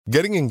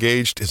Getting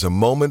engaged is a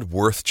moment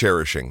worth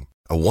cherishing.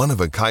 A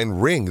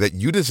one-of-a-kind ring that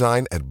you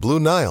design at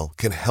Blue Nile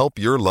can help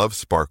your love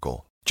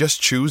sparkle.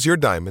 Just choose your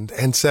diamond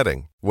and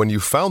setting. When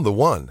you've found the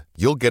one,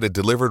 you'll get it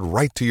delivered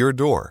right to your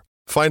door.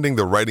 Finding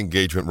the right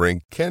engagement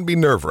ring can be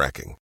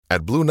nerve-wracking.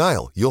 At Blue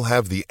Nile, you'll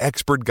have the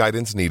expert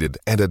guidance needed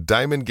and a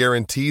diamond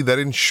guarantee that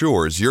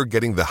ensures you're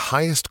getting the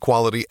highest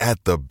quality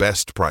at the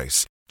best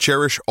price.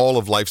 Cherish all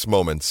of life's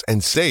moments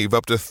and save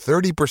up to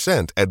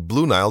 30% at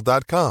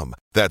BlueNile.com.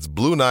 That's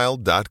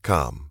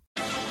BlueNile.com.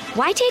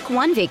 Why take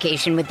one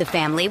vacation with the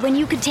family when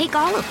you could take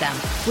all of them?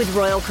 With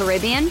Royal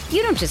Caribbean,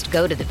 you don't just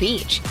go to the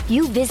beach.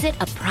 You visit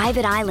a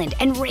private island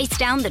and race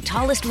down the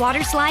tallest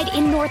water slide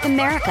in North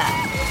America.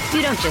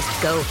 You don't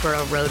just go for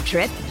a road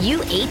trip. You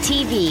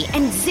ATV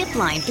and zip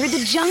line through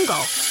the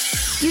jungle.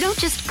 You don't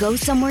just go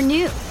somewhere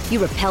new.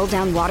 You rappel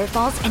down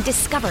waterfalls and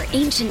discover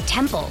ancient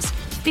temples.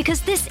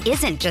 Because this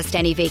isn't just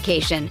any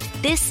vacation.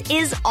 This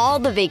is all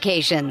the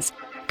vacations.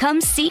 Come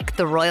seek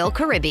the Royal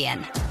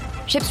Caribbean.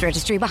 Ships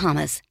Registry,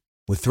 Bahamas.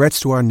 With threats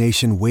to our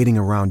nation waiting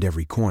around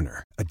every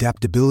corner,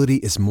 adaptability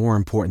is more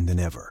important than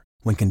ever.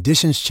 When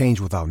conditions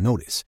change without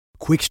notice,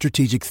 quick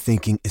strategic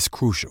thinking is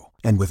crucial.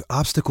 And with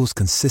obstacles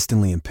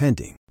consistently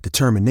impending,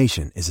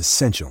 determination is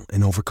essential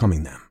in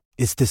overcoming them.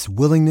 It's this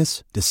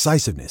willingness,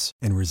 decisiveness,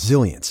 and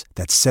resilience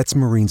that sets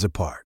Marines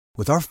apart.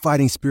 With our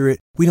fighting spirit,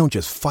 we don't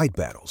just fight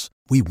battles,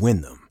 we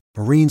win them.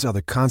 Marines are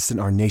the constant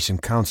our nation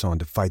counts on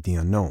to fight the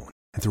unknown.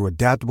 And through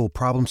adaptable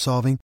problem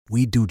solving,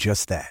 we do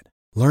just that.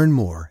 Learn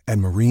more at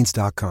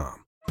marines.com.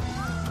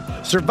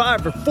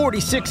 Survivor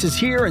 46 is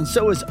here, and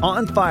so is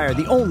On Fire,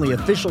 the only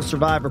official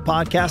Survivor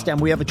podcast, and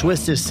we have a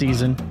twist this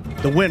season.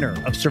 The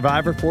winner of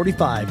Survivor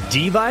 45,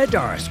 Dee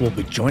Valladares, will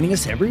be joining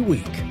us every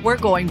week. We're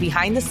going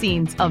behind the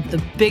scenes of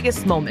the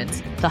biggest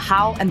moments, the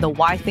how and the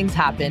why things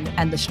happen,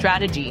 and the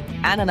strategy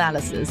and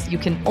analysis you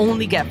can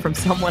only get from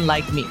someone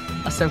like me,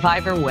 a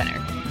Survivor winner.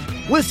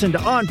 Listen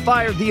to On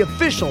Fire, the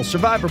official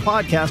Survivor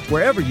podcast,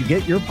 wherever you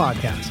get your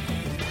podcast.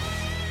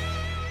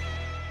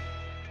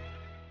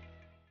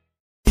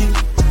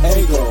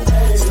 Ego,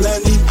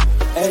 Slendy,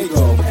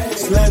 Ego,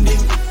 Slendy,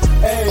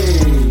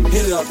 hey,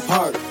 hit it out the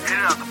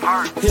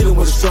park, hit it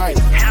with a strike,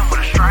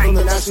 from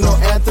the national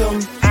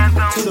anthem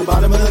to the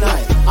bottom of the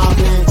night. I'm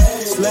in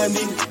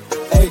Slendy,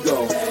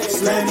 Ego,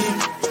 Slendy,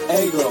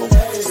 Ego,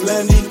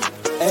 Slendy,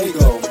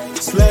 Ego,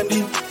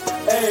 Slendy,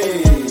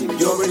 hey,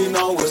 you already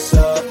know what's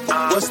up.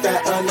 What's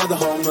that? Another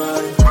home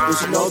run.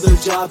 But you know the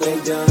job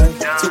ain't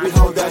done till we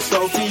hold that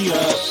trophy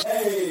up.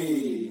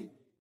 Hey.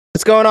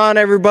 What's going on,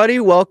 everybody?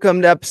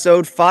 Welcome to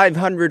episode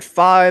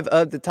 505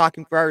 of the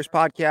Talking Friars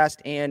podcast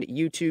and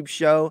YouTube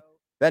show.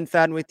 Ben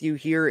Fadden with you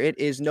here. It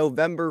is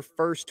November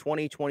 1st,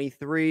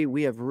 2023.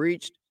 We have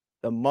reached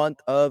the month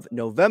of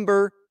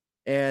November,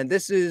 and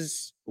this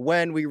is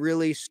when we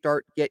really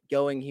get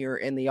going here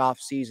in the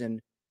off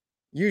season.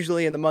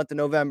 Usually in the month of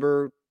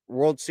November,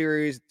 World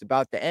Series, it's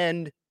about to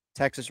end.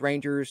 Texas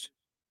Rangers,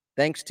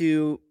 thanks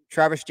to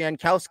Travis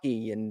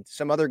Jankowski and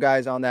some other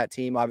guys on that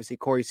team, obviously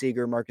Corey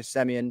Seager, Marcus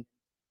Semien,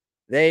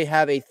 they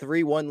have a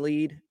 3-1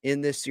 lead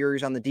in this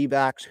series on the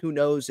D-backs. Who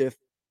knows if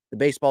the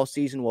baseball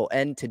season will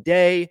end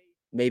today?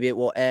 Maybe it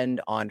will end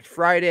on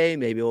Friday.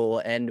 Maybe it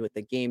will end with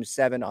the Game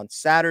 7 on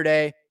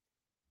Saturday.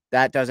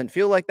 That doesn't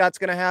feel like that's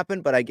going to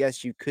happen, but I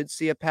guess you could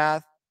see a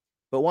path.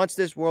 But once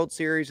this World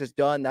Series is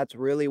done, that's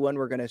really when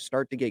we're going to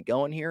start to get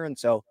going here. And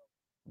so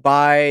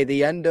by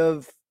the end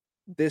of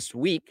this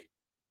week,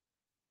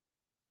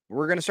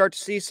 we're going to start to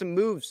see some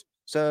moves,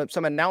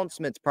 some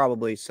announcements,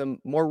 probably some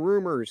more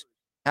rumors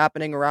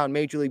happening around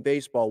Major League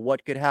Baseball.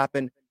 What could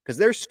happen? Because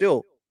there's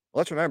still,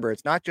 let's remember,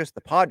 it's not just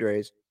the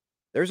Padres.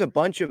 There's a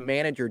bunch of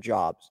manager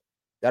jobs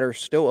that are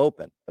still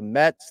open. The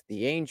Mets,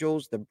 the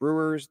Angels, the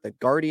Brewers, the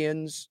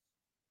Guardians,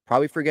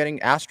 probably forgetting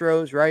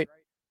Astros, right?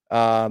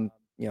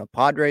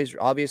 Padres,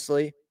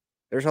 obviously.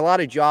 There's a lot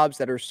of jobs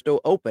that are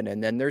still open,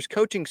 and then there's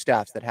coaching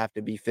staffs that have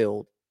to be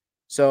filled.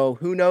 So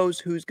who knows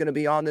who's going to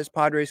be on this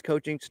Padres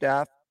coaching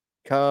staff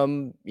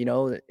come,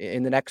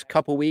 in the next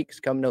couple weeks,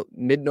 come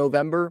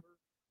mid-November,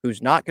 who's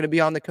not going to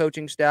be on the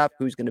coaching staff,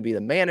 who's going to be the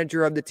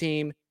manager of the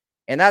team.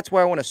 And that's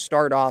where I want to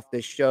start off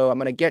this show. I'm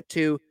going to get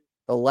to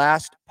the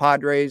last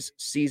Padres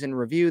season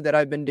review that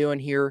I've been doing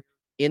here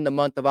in the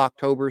month of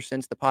October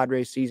since the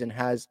Padres season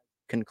has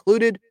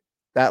concluded.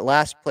 That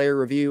last player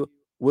review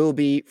will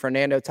be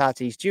Fernando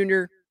Tatis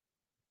Jr.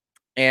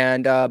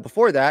 And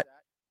before that,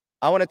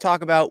 I want to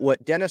talk about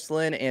what Dennis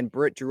Lin and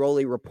Britt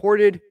Giroli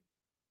reported,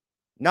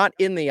 not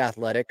in The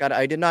Athletic.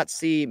 I did not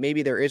see,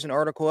 maybe there is an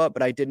article up,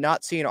 but I did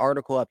not see an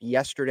article up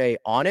yesterday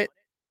on it.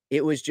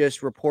 It was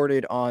just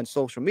reported on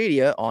social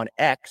media, on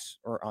X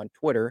or on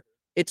Twitter.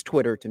 It's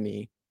Twitter to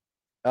me.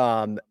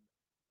 The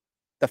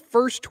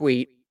first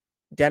tweet,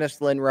 Dennis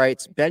Lin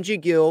writes, Benji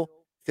Gill,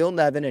 Phil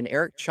Nevin, and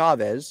Eric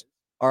Chavez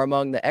are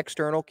among the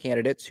external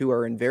candidates who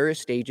are in various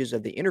stages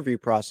of the interview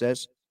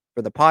process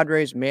for the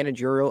Padres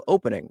managerial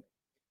opening.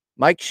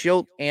 Mike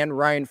Schilt and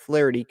Ryan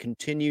Flaherty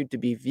continued to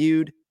be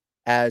viewed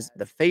as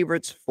the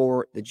favorites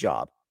for the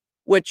job,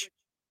 which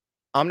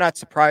I'm not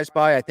surprised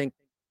by. I think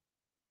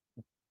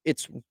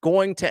it's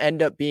going to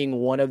end up being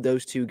one of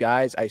those two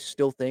guys. I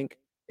still think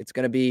it's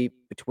going to be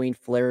between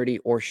Flaherty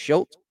or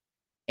Schilt.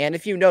 And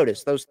if you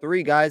notice, those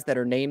three guys that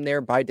are named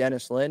there by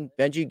Dennis Lin,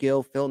 Benji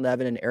Gill, Phil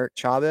Nevin, and Eric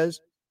Chavez,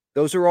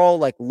 those are all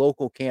like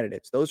local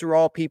candidates. Those are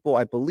all people,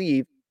 I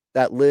believe,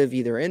 that live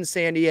either in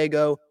San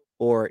Diego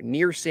or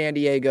near San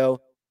Diego.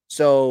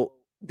 So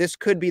this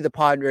could be the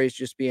Padres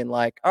just being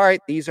like, all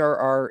right, these are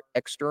our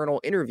external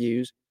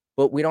interviews,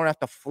 but we don't have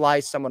to fly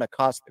someone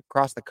across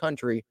the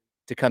country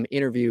to come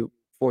interview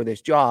for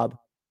this job.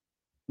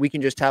 We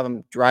can just have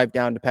them drive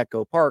down to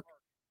Petco Park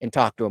and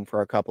talk to them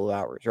for a couple of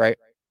hours, right?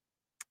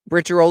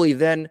 Bricciaroli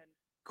then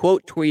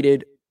quote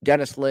tweeted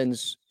Dennis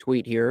Lin's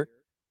tweet here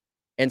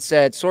and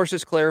said,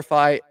 sources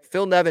clarify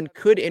Phil Nevin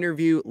could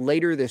interview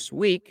later this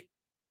week.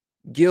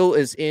 Gill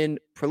is in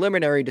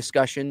preliminary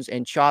discussions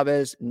and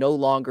Chavez no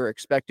longer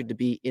expected to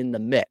be in the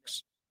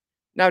mix.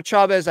 Now,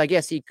 Chavez, I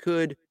guess he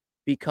could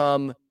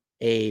become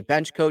a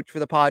bench coach for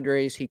the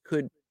Padres. He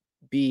could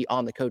be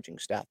on the coaching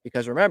staff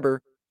because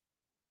remember,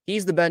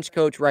 he's the bench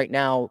coach right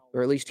now,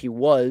 or at least he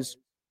was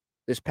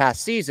this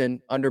past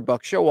season under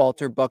Buck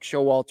Showalter. Buck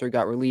Showalter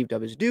got relieved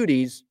of his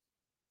duties,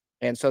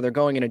 and so they're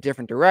going in a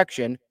different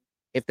direction.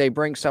 If they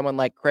bring someone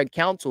like Craig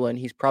Counsell in,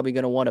 he's probably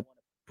going to want to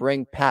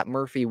bring Pat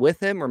Murphy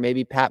with him, or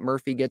maybe Pat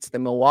Murphy gets the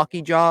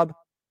Milwaukee job.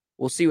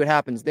 We'll see what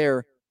happens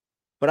there.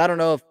 But I don't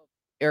know if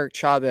Eric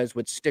Chavez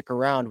would stick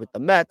around with the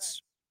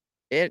Mets.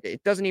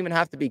 It doesn't even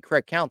have to be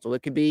Craig Counsell.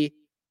 It could be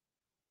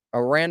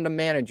a random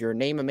manager,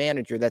 name a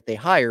manager that they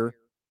hire.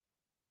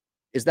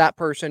 Is that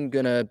person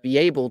going to be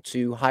able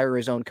to hire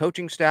his own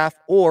coaching staff?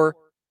 Or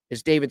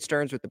is David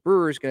Stearns with the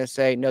Brewers going to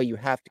say, no, you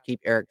have to keep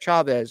Eric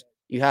Chavez.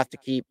 You have to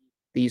keep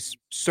these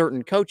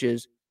certain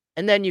coaches,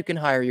 and then you can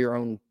hire your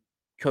own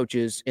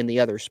coaches in the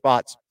other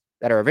spots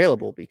that are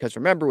available. Because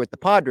remember, with the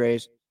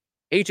Padres,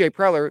 AJ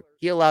Preller,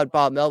 he allowed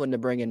Bob Melvin to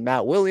bring in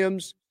Matt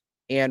Williams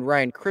and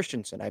Ryan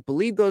Christensen. I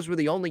believe those were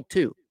the only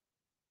two.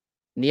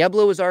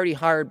 Niebla was already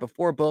hired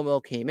before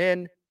Bomel came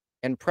in,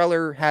 and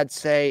Preller had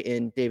say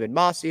in David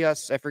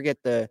Macias. I forget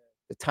the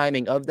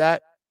timing of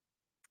that,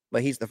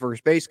 but he's the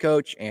first base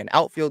coach and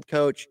outfield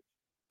coach.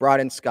 Brought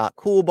in Scott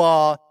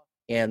Coolbaugh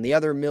and the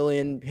other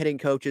million hitting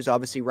coaches.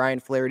 Obviously, Ryan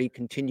Flaherty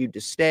continued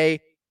to stay.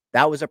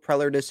 That was a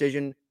Preller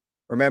decision.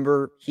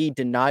 Remember, he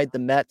denied the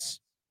Mets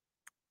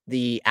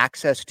the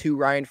access to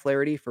Ryan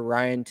Flaherty for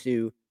Ryan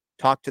to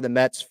talk to the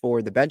Mets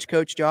for the bench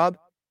coach job.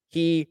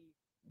 The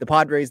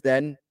Padres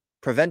then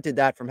prevented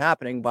that from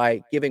happening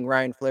by giving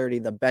Ryan Flaherty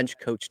the bench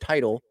coach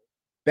title,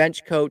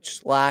 bench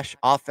coach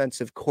 /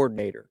 offensive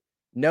coordinator.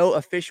 No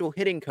official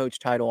hitting coach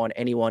title on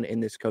anyone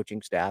in this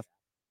coaching staff,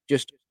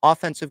 just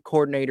offensive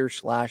coordinator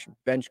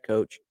 / bench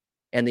coach.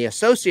 And the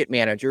associate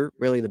manager,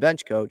 really the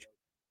bench coach,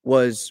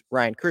 was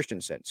Ryan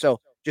Christensen. So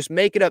just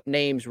making up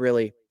names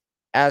really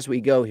as we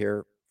go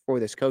here for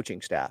this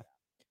coaching staff.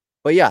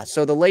 But yeah,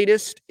 so the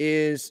latest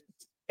is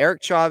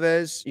Eric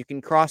Chavez. You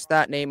can cross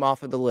that name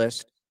off of the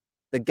list.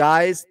 The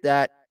guys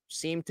that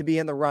seem to be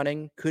in the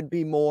running could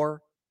be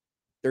more.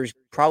 There's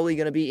probably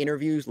going to be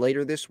interviews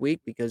later this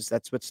week because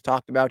that's what's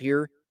talked about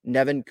here.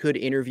 Nevin could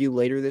interview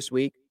later this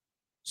week.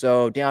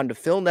 So down to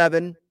Phil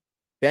Nevin,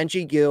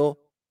 Benji Gill,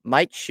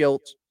 Mike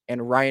Schilt,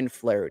 and Ryan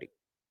Flaherty.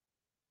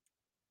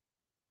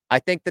 I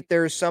think that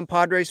there's some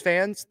Padres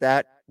fans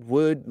that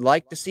would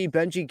like to see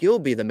Benji Gill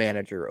be the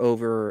manager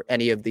over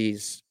any of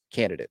these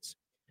candidates.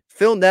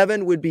 Phil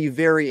Nevin would be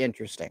very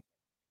interesting.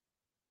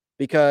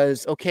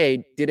 Because,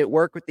 okay, did it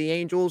work with the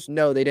Angels?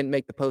 No, they didn't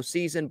make the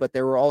postseason, but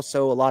there were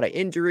also a lot of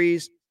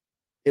injuries.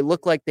 It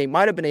looked like they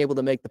might have been able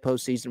to make the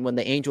postseason when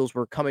the Angels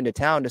were coming to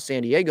town to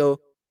San Diego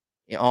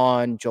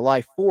on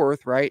July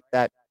 4th, right?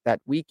 That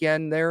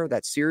weekend there,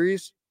 that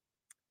series.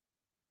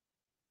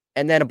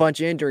 And then a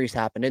bunch of injuries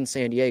happened in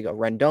San Diego.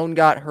 Rendon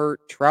got hurt.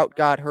 Trout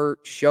got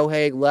hurt.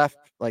 Shohei left.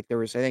 Like there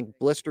was, I think,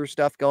 blister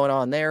stuff going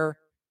on there.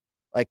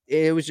 Like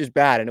it was just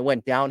bad, and it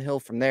went downhill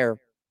from there.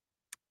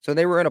 So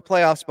they were in a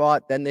playoff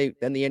spot. Then the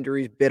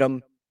injuries bit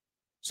them.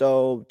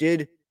 So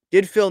did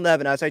Phil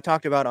Nevin, as I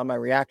talked about on my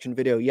reaction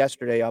video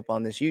yesterday up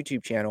on this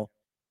YouTube channel,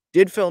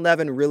 did Phil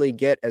Nevin really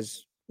get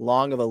as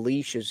long of a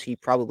leash as he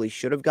probably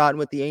should have gotten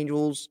with the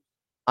Angels?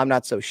 I'm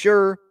not so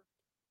sure.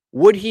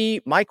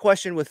 My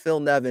question with Phil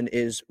Nevin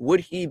is,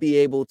 would he be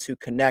able to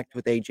connect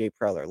with AJ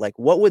Preller? Like,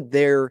 what would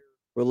their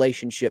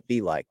relationship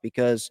be like?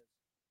 Because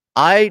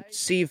I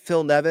see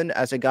Phil Nevin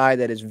as a guy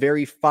that is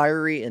very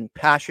fiery and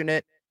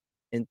passionate,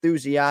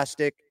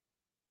 enthusiastic,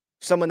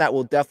 someone that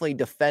will definitely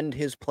defend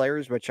his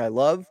players, which I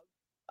love.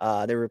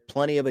 There were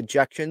plenty of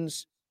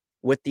ejections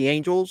with the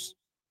Angels.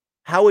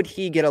 How would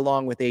he get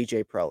along with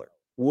AJ Preller?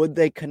 Would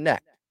they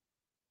connect?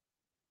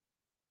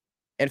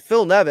 And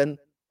Phil Nevin,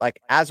 like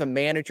as a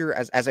manager,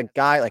 as a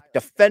guy, like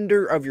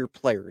defender of your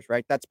players,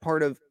 right? That's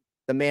part of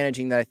the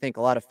managing that I think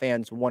a lot of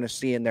fans want to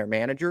see in their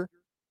manager.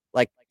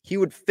 Like he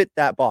would fit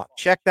that box.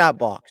 Check that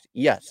box.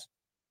 Yes.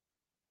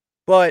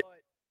 But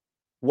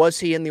was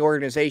he in the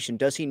organization?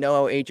 Does he know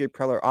how AJ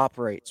Preller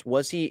operates?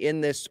 Was he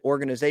in this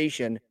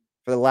organization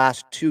for the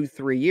last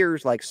 2-3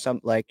 years, like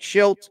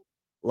Schilt,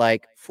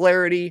 like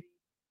Flaherty?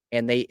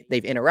 and they've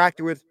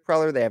interacted with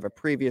Preller. They have a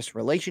previous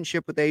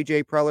relationship with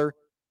AJ Preller.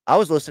 I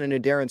was listening to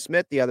Darren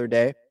Smith the other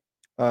day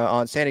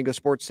on San Diego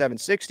Sports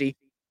 760,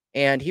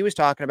 and he was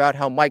talking about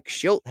how Mike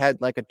Schilt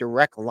had like a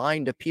direct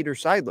line to Peter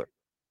Seidler.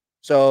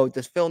 So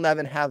does Phil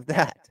Nevin have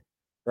that,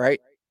 right?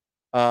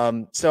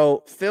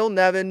 So Phil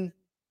Nevin,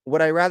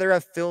 would I rather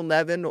have Phil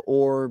Nevin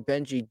or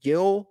Benji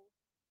Gill?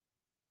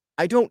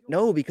 I don't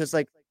know, because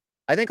like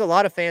I think a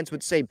lot of fans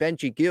would say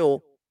Benji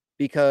Gill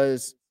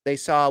because they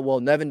saw, well,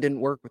 Nevin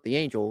didn't work with the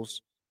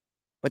Angels,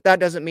 but that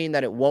doesn't mean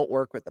that it won't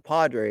work with the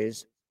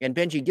Padres. And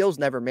Benji Gill's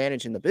never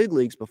managed in the big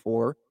leagues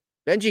before.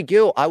 Benji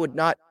Gill, I would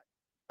not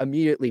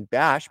immediately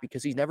bash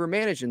because he's never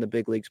managed in the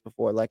big leagues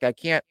before. Like, I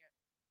can't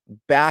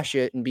bash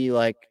it and be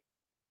like,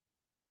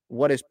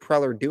 what is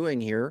Preller doing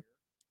here?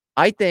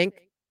 I think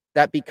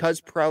that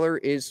because Preller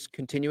is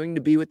continuing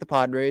to be with the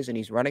Padres and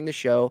he's running the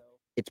show,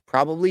 it's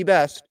probably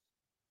best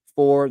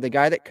for the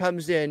guy that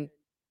comes in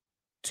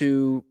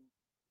to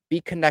be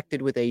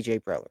connected with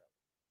AJ Preller.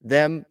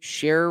 Them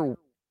share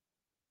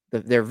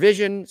their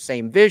vision,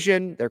 same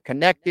vision. They're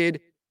connected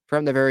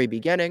from the very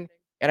beginning.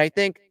 And I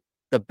think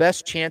the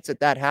best chance at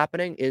that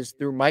happening is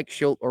through Mike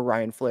Schilt or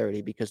Ryan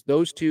Flaherty, because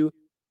those two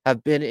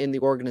have been in the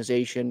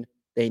organization.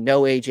 They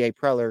know AJ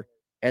Preller,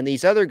 and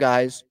these other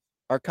guys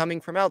are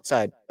coming from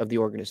outside of the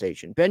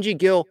organization. Benji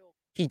Gill,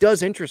 he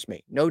does interest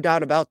me, no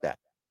doubt about that.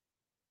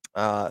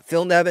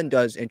 Phil Nevin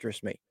does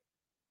interest me.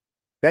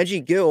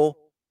 Benji Gill,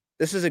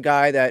 this is a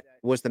guy that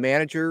was the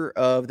manager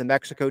of the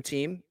Mexico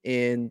team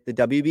in the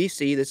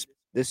WBC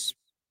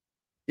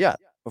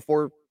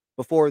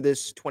before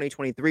this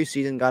 2023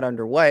 season got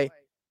underway,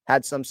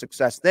 had some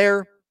success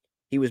there.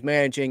 He was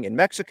managing in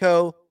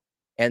Mexico,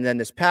 and then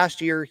this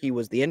past year he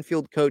was the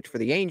infield coach for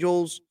the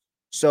Angels.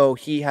 So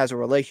he has a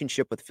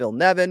relationship with Phil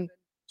Nevin.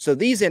 So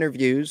these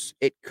interviews,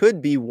 it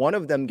could be one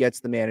of them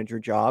gets the manager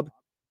job,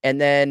 and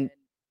then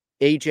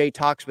AJ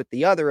talks with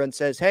the other and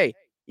says, hey,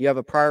 you have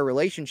a prior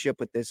relationship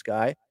with this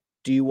guy.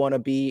 Do you want to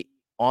be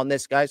on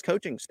this guy's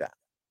coaching staff?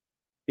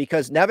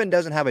 Because Nevin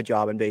doesn't have a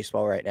job in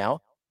baseball right now.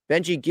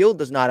 Benji Gill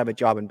does not have a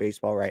job in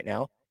baseball right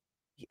now.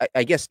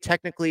 I guess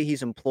technically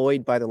he's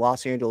employed by the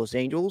Los Angeles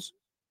Angels,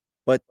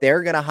 but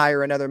they're going to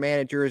hire another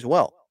manager as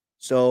well.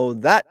 So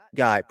that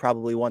guy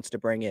probably wants to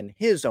bring in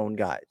his own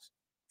guys.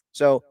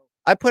 So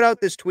I put out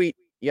this tweet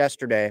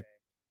yesterday.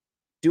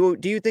 Do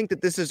you think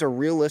that this is a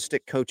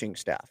realistic coaching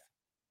staff?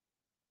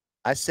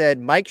 I said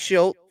Mike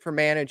Schilt for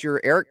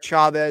manager, Eric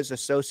Chavez,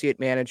 associate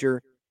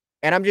manager.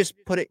 And I'm just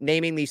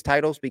naming these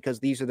titles because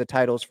these are the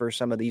titles for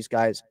some of these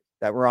guys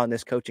that were on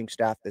this coaching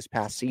staff this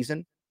past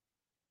season.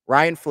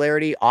 Ryan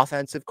Flaherty,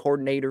 offensive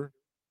coordinator.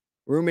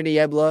 Ruben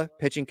Niebla,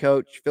 pitching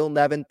coach. Phil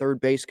Nevin, third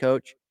base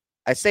coach.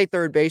 I say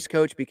third base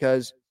coach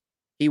because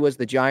he was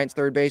the Giants'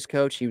 third base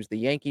coach. He was the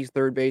Yankees'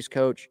 third base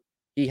coach.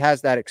 He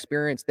has that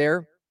experience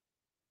there.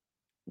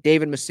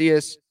 David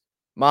Macias,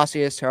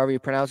 however you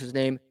pronounce his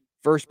name,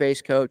 first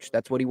base coach.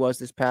 That's what he was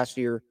this past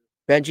year.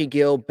 Benji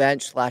Gill,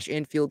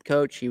 bench/infield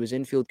coach. He was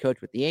infield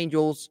coach with the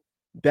Angels.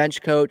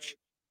 Bench coach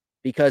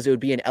because it would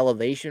be an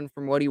elevation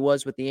from what he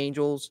was with the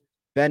Angels.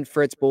 Ben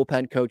Fritz,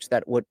 bullpen coach.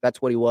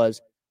 That's what he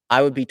was.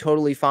 I would be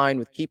totally fine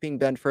with keeping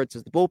Ben Fritz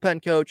as the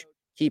bullpen coach,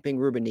 keeping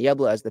Ruben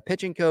Niebla as the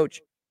pitching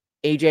coach.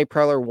 AJ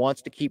Preller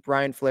wants to keep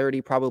Ryan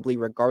Flaherty probably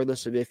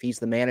regardless of if he's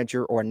the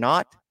manager or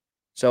not.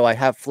 So I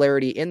have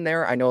Flaherty in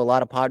there. I know a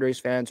lot of Padres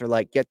fans are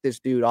like, get this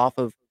dude off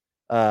of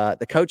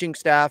the coaching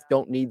staff.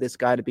 Don't need this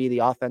guy to be the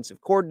offensive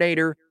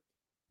coordinator.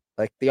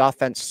 Like, the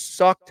offense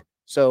sucked.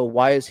 So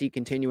why is he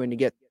continuing to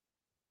get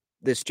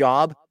this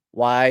job?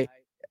 Why?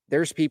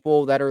 There's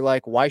people that are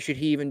like, why should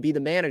he even be the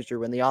manager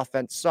when the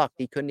offense sucked?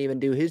 He couldn't even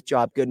do his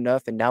job good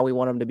enough, and now we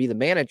want him to be the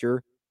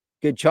manager.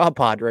 Good job,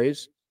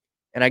 Padres.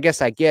 And I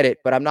guess I get it,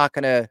 but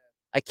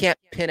I can't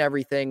pin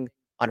everything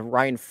on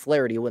Ryan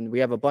Flaherty when we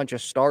have a bunch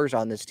of stars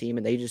on this team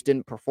and they just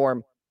didn't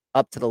perform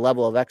up to the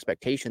level of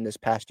expectation this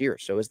past year.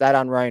 So is that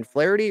on Ryan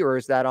Flaherty, or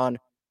is that on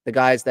the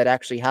guys that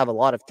actually have a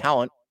lot of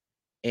talent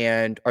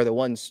and are the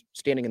ones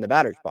standing in the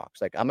batter's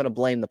box? Like, I'm going to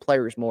blame the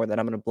players more than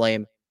I'm going to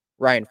blame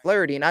Ryan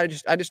Flaherty. And I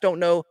just don't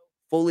know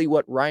fully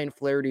what Ryan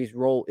Flaherty's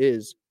role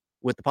is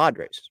with the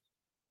Padres,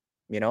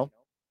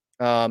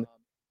 But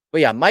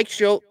yeah, Mike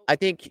Schilt, I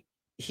think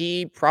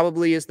he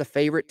probably is the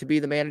favorite to be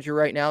the manager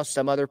right now.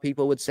 Some other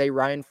people would say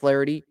Ryan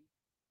Flaherty.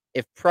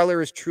 If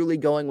Preller is truly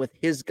going with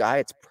his guy,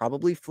 it's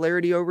probably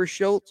Flaherty over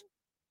Schilt.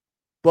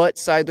 But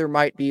Seidler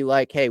might be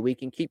like, hey, we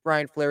can keep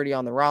Ryan Flaherty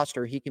on the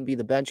roster. He can be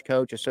the bench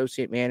coach,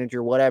 associate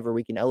manager, whatever.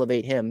 We can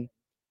elevate him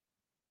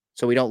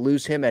so we don't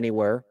lose him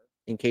anywhere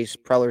in case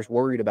Preller's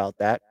worried about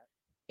that.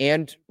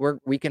 And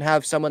we can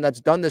have someone that's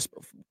done this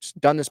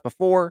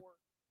before.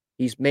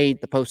 He's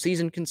made the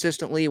postseason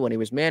consistently when he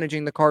was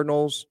managing the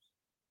Cardinals.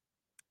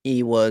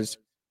 He was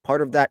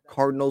part of that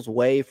Cardinals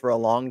way for a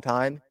long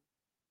time.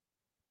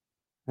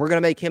 We're going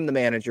to make him the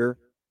manager.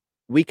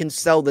 We can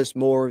sell this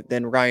more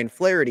than Ryan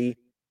Flaherty,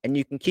 and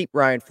you can keep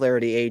Ryan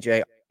Flaherty,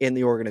 AJ, in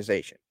the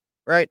organization,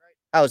 right?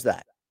 How's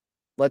that?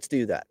 Let's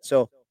do that.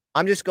 So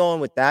I'm just going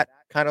with that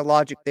kind of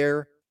logic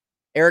there.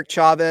 Eric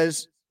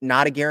Chavez,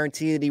 not a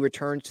guarantee that he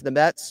returns to the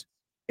Mets.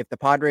 if the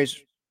Padres,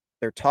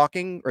 they're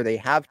talking or they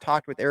have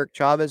talked with Eric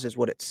Chavez is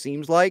what it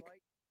seems like.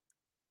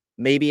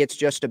 Maybe it's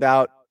just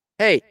about,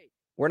 hey,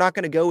 we're not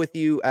going to go with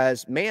you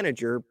as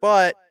manager,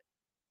 but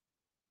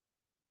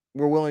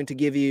we're willing to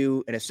give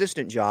you an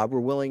assistant job. We're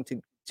willing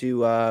to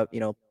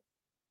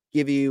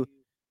give you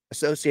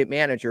associate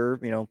manager,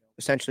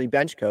 essentially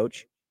bench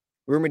coach.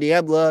 Rumer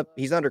Diabla,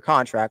 he's under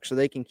contract, so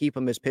they can keep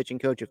him as pitching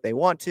coach if they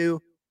want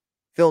to.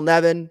 Phil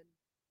Nevin,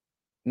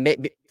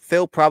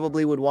 Phil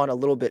probably would want a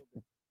little bit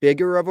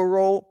bigger of a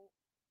role,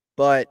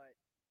 but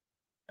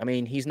I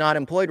mean, he's not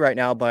employed right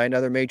now by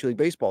another Major League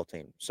Baseball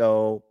team.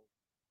 So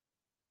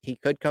he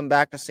could come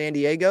back to San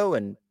Diego,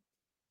 and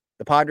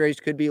the Padres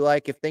could be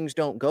like, if things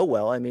don't go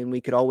well, I mean,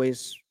 we could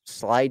always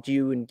slide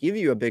you and give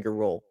you a bigger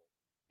role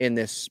in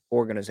this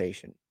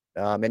organization.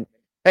 And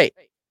hey,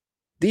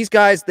 these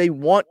guys, they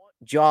want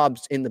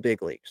jobs in the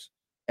big leagues.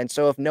 And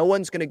so if no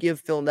one's going to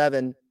give Phil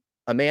Nevin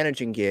a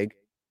managing gig,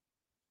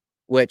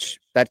 which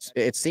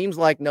it seems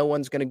like no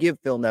one's going to give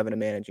Phil Nevin a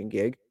managing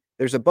gig.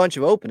 There's a bunch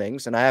of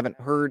openings, and I haven't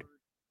heard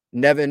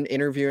Nevin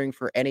interviewing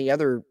for any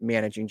other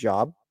managing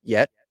job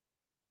yet.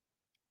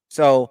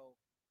 So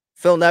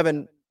Phil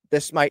Nevin,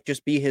 this might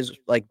just be his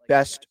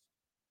best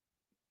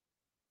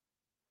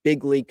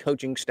big league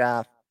coaching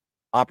staff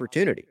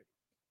opportunity.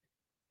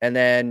 And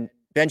then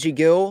Benji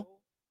Gill,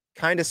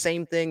 kind of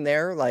same thing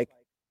there.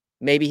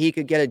 Maybe he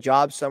could get a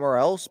job somewhere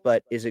else,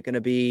 but is it going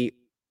to be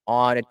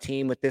on a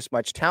team with this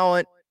much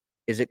talent?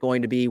 Is it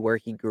going to be where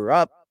he grew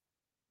up?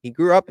 He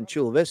grew up in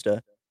Chula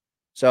Vista,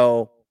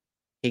 so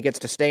he gets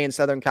to stay in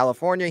Southern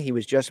California. He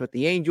was just with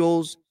the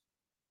Angels,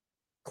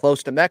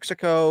 close to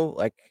Mexico.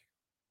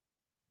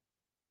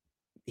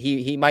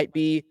 He might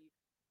be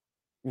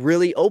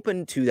really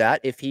open to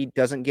that if he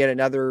doesn't get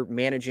another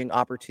managing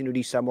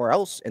opportunity somewhere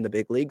else in the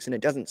big leagues, and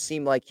it doesn't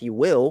seem like he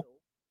will.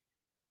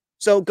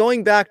 So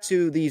going back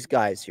to these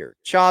guys here,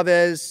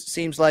 Chavez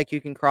seems like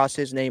you can cross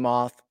his name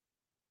off.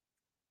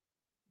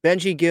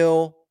 Benji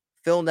Gill,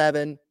 Phil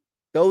Nevin,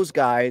 those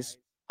guys,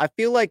 I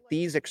feel like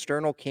these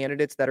external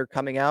candidates that are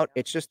coming out,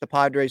 it's just the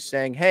Padres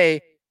saying, hey,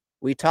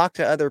 we talked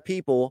to other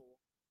people,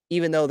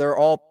 even though they're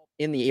all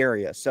in the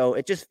area. So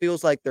it just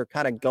feels like they're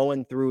kind of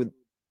going through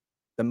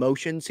the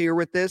motions here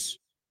with this,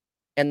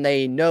 and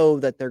they know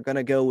that they're going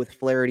to go with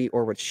Flaherty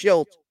or with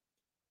Schilt,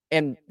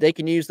 and they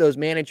can use those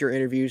manager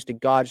interviews to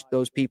gauge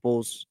those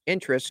people's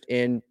interest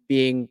in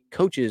being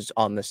coaches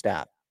on the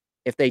staff.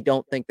 If they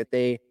don't think that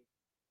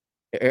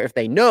if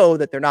they know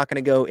that they're not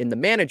going to go in the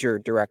manager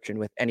direction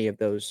with any of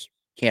those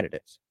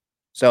candidates.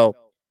 So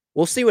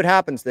we'll see what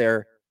happens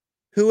there.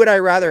 Who would I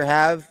rather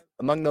have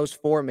among those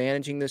four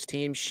managing this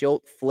team?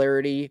 Schilt,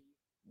 Flaherty,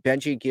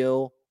 Benji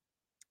Gill,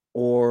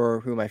 or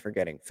who am I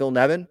forgetting? Phil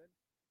Nevin?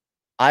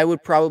 I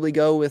would probably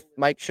go with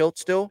Mike Schilt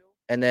still.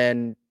 And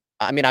then,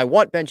 I mean, I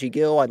want Benji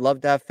Gill. I'd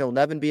love to have Phil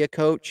Nevin be a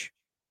coach.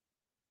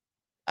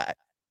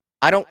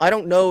 I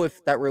don't know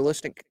if that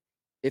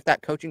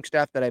coaching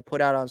staff that I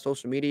put out on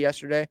social media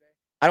yesterday,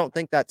 I don't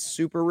think that's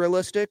super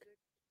realistic,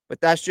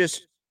 but that's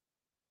just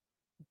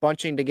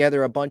bunching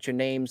together a bunch of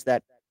names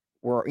that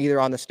were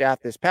either on the staff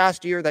this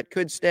past year that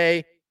could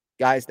stay,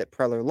 guys that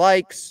Preller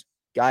likes,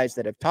 guys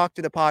that have talked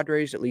to the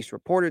Padres, at least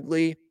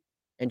reportedly,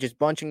 and just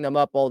bunching them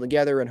up all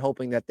together and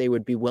hoping that they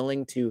would be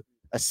willing to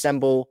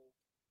assemble,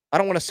 I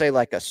don't want to say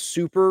like a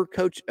super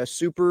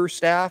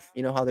staff,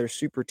 you know how there's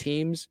super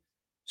teams,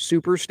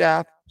 super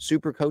staff,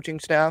 super coaching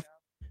staff.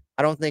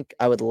 I don't think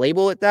I would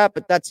label it that,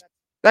 but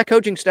that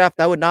coaching staff,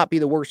 that would not be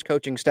the worst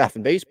coaching staff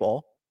in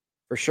baseball,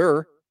 for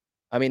sure.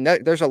 I mean,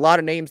 there's a lot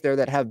of names there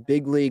that have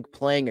big league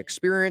playing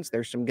experience.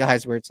 There's some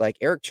guys where it's like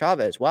Eric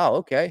Chavez. Wow,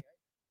 okay.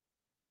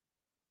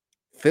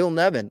 Phil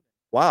Nevin.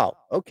 Wow,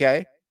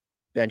 okay.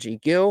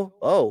 Benji Gill.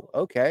 Oh,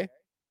 okay.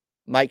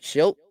 Mike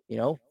Schilt,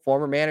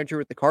 former manager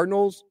with the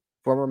Cardinals,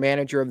 former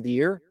manager of the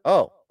year.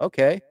 Oh,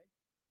 okay.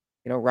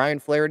 Ryan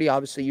Flaherty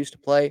obviously used to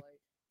play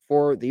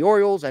for the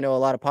Orioles. I know a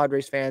lot of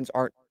Padres fans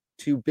aren't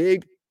too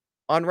big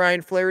on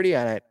Ryan Flaherty,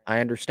 and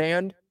I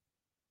understand.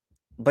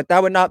 But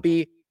that would not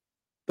be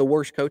the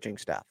worst coaching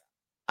staff.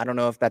 I don't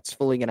know if that's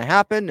fully going to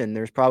happen, and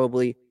there's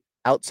probably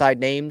outside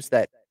names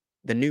that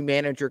the new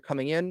manager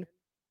coming in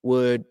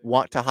would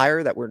want to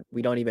hire that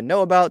we don't even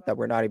know about, that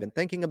we're not even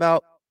thinking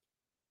about.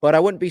 But I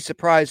wouldn't be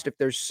surprised if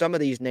there's some of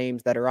these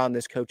names that are on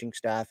this coaching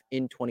staff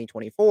in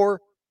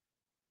 2024,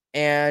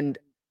 and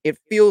it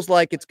feels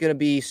like it's going to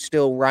be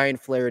still Ryan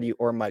Flaherty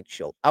or Mike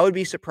Schilt. I would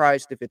be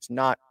surprised if it's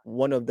not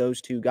one of those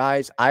two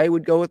guys. I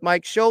would go with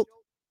Mike Schilt,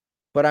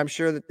 but I'm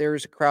sure that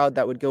there's a crowd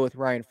that would go with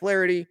Ryan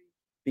Flaherty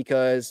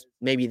because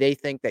maybe they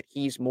think that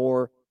he's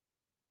more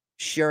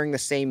sharing the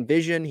same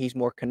vision. He's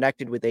more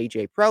connected with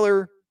AJ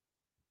Preller,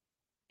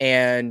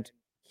 and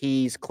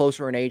he's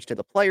closer in age to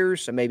the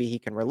players, so maybe he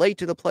can relate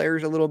to the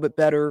players a little bit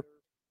better.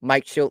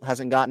 Mike Schilt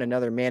hasn't gotten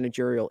another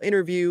managerial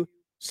interview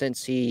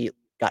since he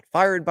got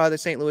fired by the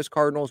St. Louis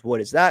Cardinals. What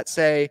does that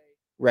say?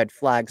 Red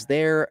flags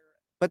there.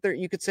 But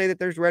you could say that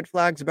there's red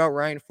flags about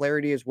Ryan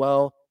Flaherty as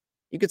well.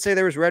 You could say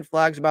there was red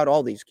flags about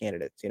all these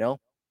candidates,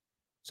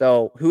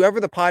 So whoever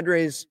the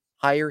Padres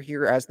hire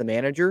here as the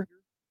manager,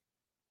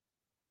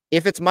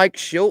 If it's Mike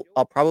Schilt,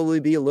 I'll probably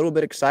be a little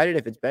bit excited.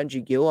 If it's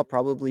Benji Gill, I'll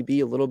probably be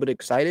a little bit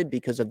excited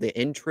because of the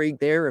intrigue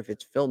there. If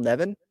it's Phil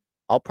Nevin,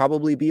 I'll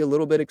probably be a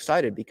little bit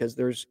excited because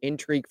there's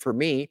intrigue for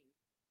me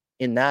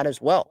in that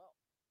as well.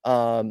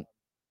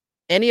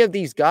 Any of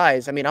these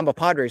guys, I mean, I'm a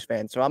Padres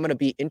fan, so I'm going to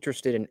be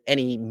interested in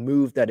any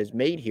move that is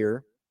made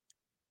here.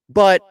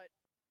 But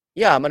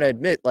yeah, I'm going to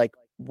admit, like,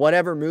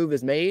 whatever move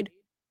is made,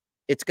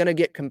 it's going to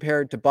get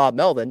compared to Bob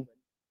Melvin.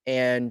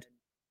 And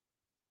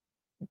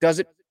does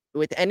it,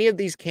 with any of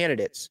these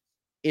candidates,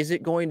 is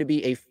it going to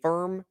be a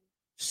firm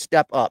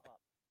step up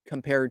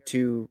compared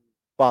to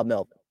Bob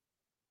Melvin?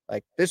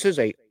 Like, this is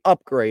a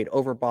upgrade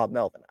over Bob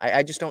Melvin.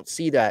 I just don't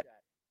see that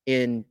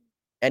in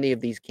any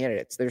of these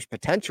candidates. There's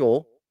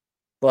potential,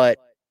 but,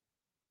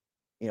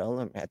 you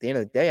know, at the end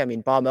of the day, I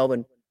mean, Bob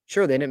Melvin,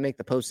 sure, they didn't make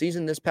the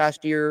postseason this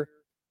past year,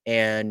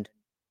 and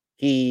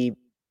he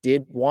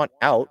did want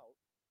out.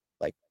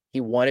 Like,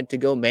 he wanted to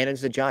go manage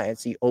the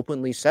Giants. He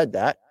openly said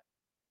that.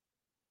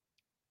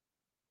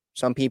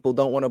 Some people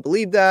don't want to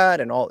believe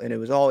that, and it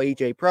was all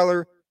AJ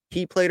Preller.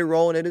 He played a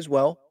role in it as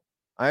well.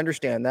 I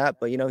understand that,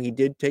 but, you know, he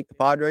did take the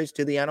Padres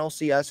to the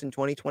NLCS in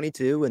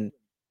 2022, and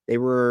they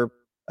were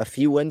a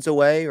few wins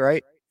away,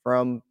 right,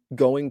 from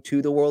going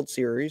to the World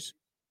Series.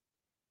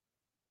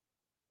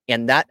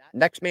 And that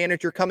next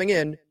manager coming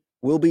in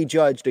will be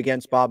judged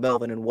against Bob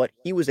Melvin and what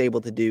he was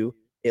able to do,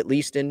 at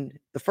least in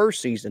the first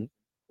season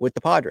with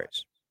the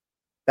Padres.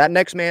 That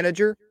next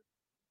manager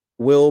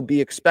will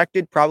be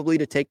expected probably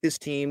to take this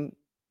team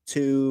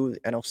to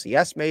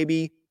NLCS,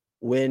 maybe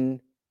win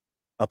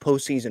a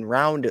postseason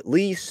round at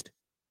least,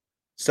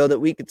 so that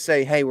we could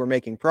say, hey, we're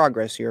making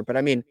progress here. But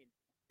I mean,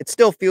 it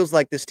still feels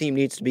like this team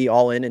needs to be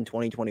all in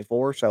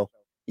 2024. So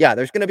yeah,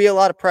 there's going to be a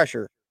lot of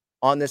pressure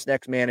on this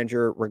next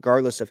manager,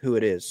 regardless of who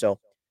it is. So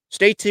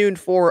stay tuned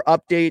for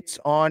updates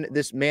on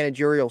this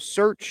managerial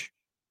search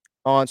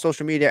on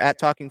social media at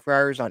Talking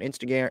Friars on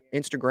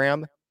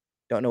Instagram.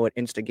 Don't know what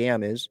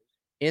Instagram is.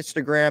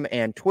 Instagram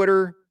and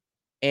Twitter,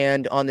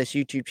 and on this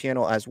YouTube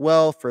channel as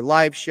well for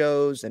live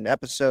shows and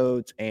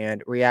episodes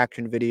and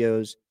reaction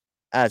videos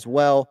as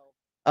well.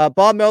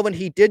 Bob Melvin,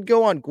 he did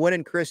go on Gwen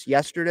and Chris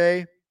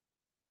yesterday,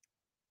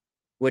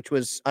 which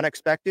was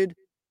unexpected.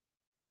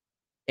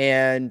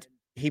 And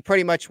he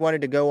pretty much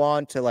wanted to go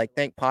on to, like,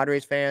 thank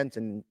Padres fans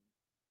and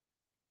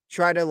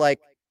try to, like,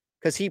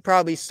 because he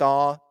probably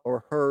saw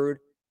or heard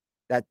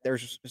that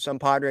there's some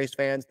Padres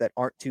fans that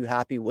aren't too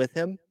happy with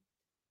him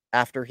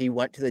after he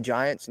went to the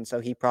Giants. And so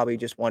he probably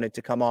just wanted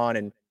to come on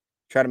and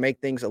try to make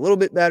things a little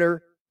bit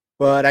better.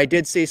 But I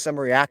did see some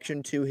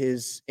reaction to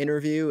his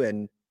interview,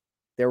 and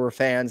there were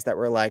fans that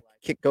were like,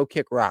 go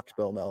kick rocks,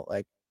 Bill Mel.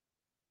 Like,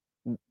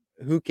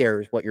 who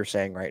cares what you're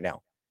saying right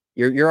now?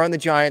 You're on the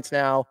Giants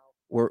now.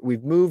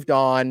 We've moved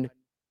on.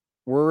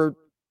 We're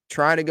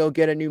trying to go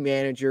get a new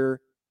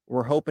manager.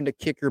 We're hoping to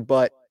kick your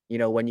butt, you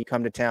know, when you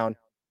come to town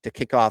to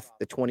kick off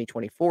the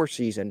 2024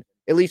 season,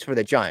 at least for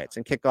the Giants,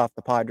 and kick off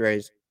the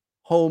Padres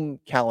home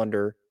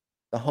calendar,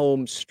 the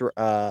home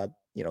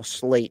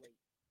slate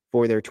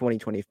for their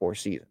 2024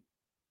 season.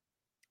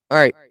 All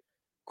right,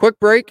 quick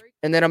break,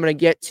 and then I'm going to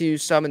get to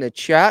some in the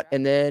chat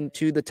and then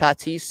to the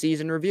Tatis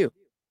season review.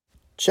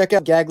 Check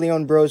out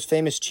Gaglione Bros'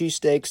 famous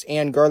cheesesteaks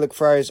and garlic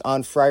fries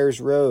on Friars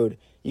Road.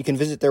 You can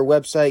visit their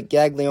website,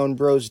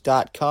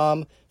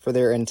 gaglionebros.com, for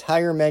their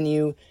entire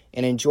menu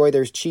and enjoy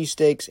their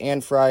cheesesteaks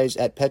and fries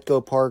at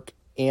Petco Park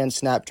and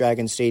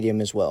Snapdragon Stadium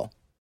as well.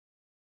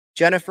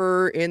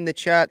 Jennifer in the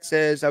chat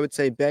says, I would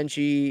say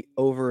Benji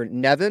over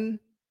Nevin.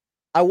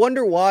 I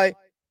wonder why.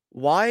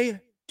 Why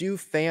do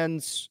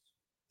fans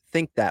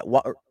think that?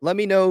 Let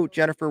me know,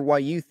 Jennifer, why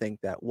you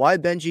think that. Why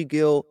Benji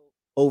Gill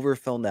over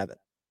Phil Nevin?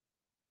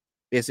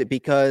 Is it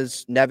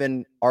because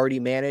Nevin already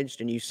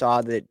managed and you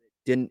saw that it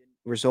didn't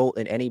result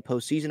in any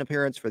postseason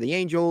appearance for the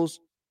Angels,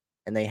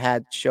 and they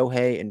had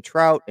Shohei and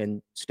Trout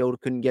and still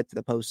couldn't get to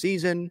the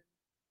postseason?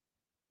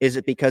 Is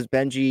it because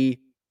Benji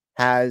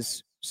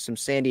has some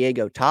San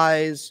Diego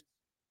ties?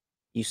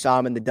 You saw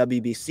him in the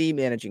WBC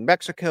managing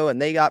Mexico,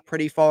 and they got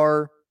pretty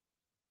far.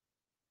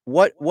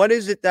 What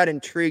is it that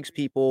intrigues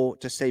people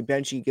to say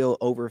Benji Gill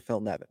over Phil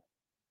Nevin?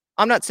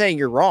 I'm not saying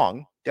you're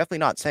wrong. Definitely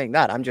not saying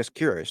that. I'm just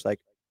curious. Like,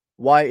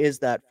 why is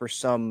that for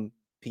some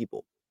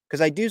people? Because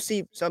I do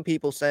see some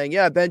people saying,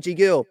 yeah, Benji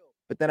Gill,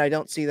 but then I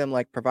don't see them,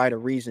 like, provide a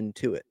reason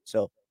to it.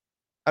 So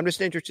I'm just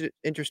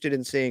interested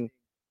in seeing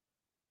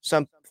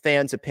some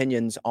fans'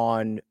 opinions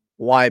on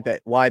why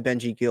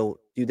Benji Gill,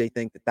 do they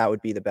think that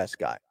would be the best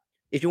guy?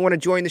 If you want to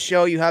join the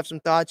show, you have some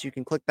thoughts, you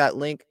can click that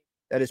link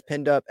that is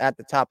pinned up at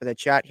the top of the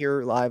chat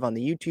here live on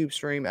the YouTube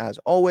stream, as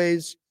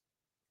always.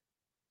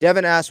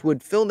 Devin asks,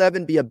 would Phil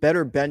Nevin be a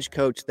better bench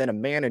coach than a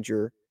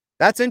manager?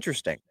 That's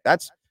interesting.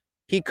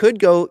 He could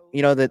go,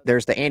 you know, that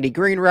there's the Andy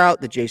Green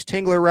route, the Jace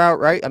Tingler route,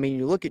 right? I mean,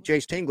 you look at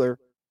Jace Tingler,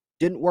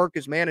 didn't work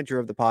as manager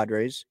of the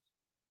Padres,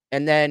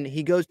 and then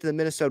he goes to the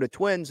Minnesota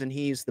Twins and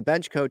he's the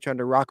bench coach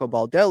under Rocco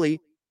Baldelli,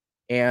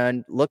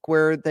 and look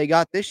where they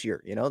got this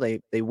year. You know,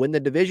 they win the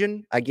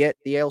division. I get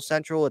the AL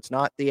Central. It's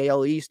not the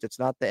AL East. It's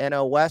not the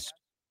NL West.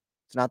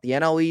 It's not the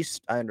NL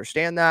East. I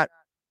understand that.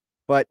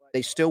 but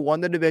they still won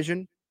the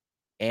division,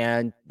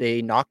 and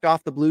they knocked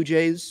off the Blue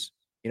Jays,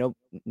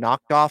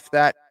 knocked off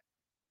that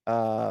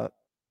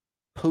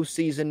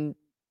postseason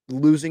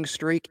losing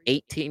streak,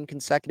 18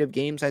 consecutive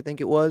games, I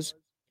think it was,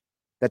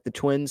 that the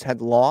Twins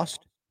had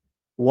lost,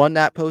 won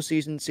that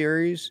postseason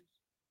series,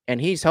 and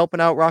he's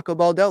helping out Rocco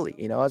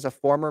Baldelli, as a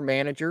former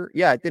manager.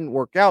 Yeah, it didn't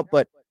work out,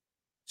 but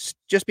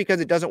just because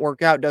it doesn't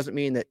work out doesn't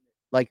mean that,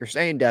 like you're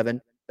saying,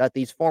 Devin, that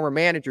these former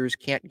managers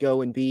can't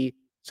go and be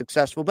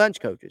successful bench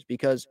coaches,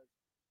 because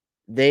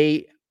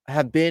they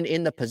have been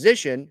in the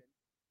position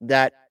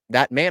that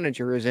that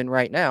manager is in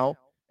right now.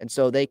 And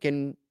so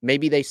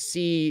maybe they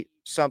see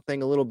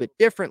something a little bit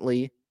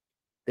differently.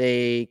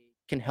 They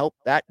can help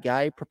that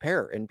guy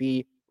prepare and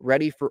be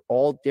ready for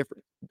all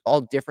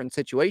different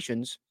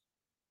situations.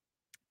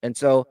 And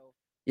so,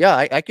 yeah,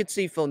 I could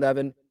see Phil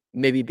Nevin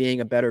maybe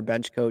being a better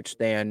bench coach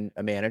than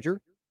a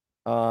manager.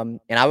 And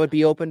I would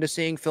be open to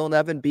seeing Phil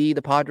Nevin be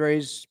the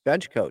Padres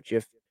bench coach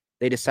if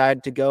they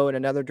decide to go in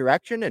another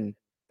direction, and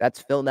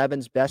that's Phil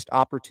Nevin's best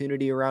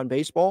opportunity around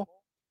baseball.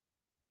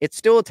 It's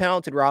still a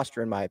talented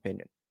roster, in my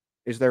opinion.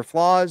 Is there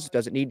flaws?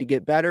 Does it need to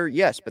get better?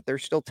 Yes, but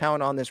there's still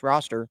talent on this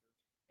roster,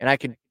 and I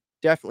could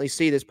definitely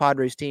see this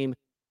Padres team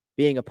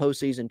being a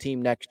postseason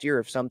team next year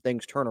if some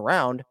things turn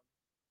around.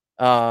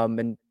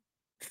 And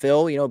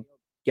Phil,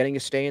 getting to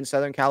stay in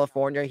Southern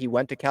California, he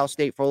went to Cal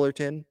State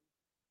Fullerton,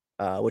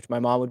 which my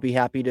mom would be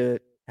happy to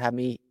have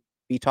me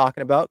be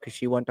talking about because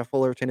she went to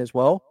Fullerton as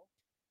well.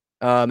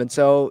 And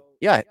so,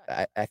 yeah,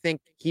 I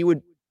think he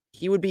would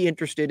be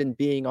interested in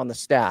being on the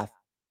staff,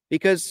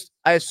 because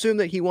I assume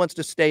that he wants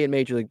to stay in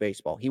Major League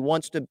Baseball. He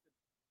wants to,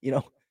 you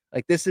know,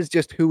 like, this is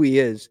just who he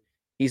is.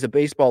 He's a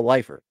baseball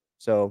lifer.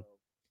 So,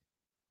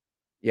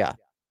 yeah,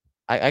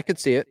 I could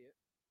see it.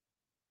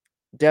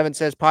 Devin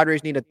says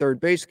Padres need a third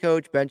base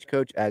coach, bench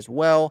coach as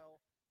well.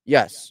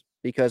 Yes,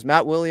 because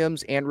Matt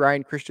Williams and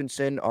Ryan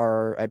Christensen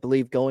are, I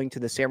believe, going to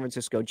the San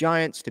Francisco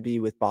Giants to be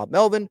with Bob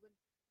Melvin,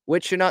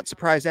 which should not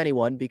surprise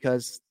anyone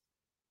because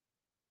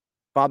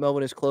Bob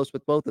Melvin is close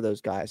with both of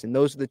those guys. And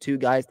those are the two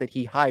guys that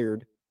he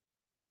hired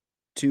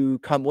to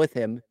come with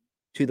him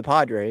to the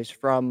Padres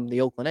from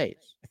the Oakland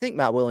A's. I think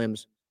Matt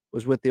Williams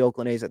was with the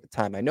Oakland A's at the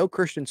time. I know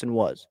Christensen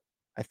was.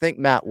 I think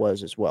Matt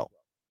was as well.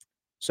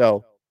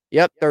 So,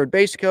 yep, third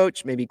base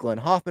coach. Maybe Glenn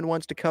Hoffman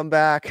wants to come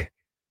back.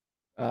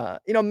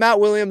 Matt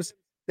Williams,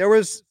 there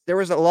was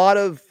a lot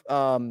of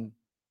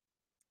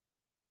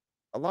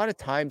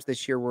times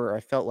this year where I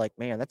felt like,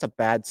 man, that's a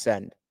bad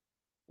send.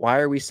 Why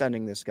are we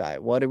sending this guy?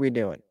 What are we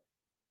doing?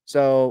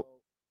 So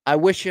I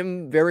wish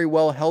him very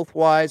well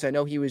health-wise. I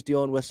know he was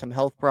dealing with some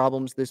health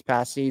problems this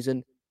past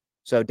season,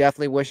 so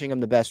definitely wishing him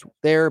the best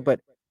there.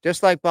 But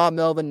just like Bob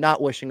Melvin,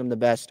 not wishing him the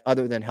best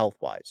other than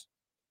health-wise.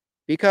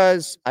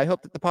 Because I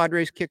hope that the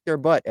Padres kick their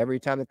butt every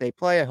time that they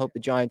play. I hope the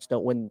Giants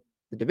don't win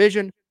the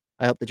division.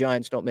 I hope the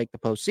Giants don't make the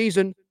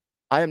postseason.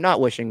 I am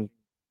not wishing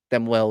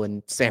them well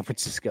in San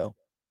Francisco.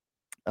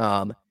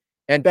 And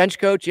bench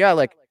coach, yeah,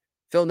 like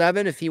Phil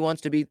Nevin, if he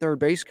wants to be third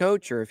base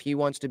coach or if he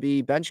wants to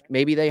be bench,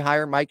 maybe they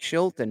hire Mike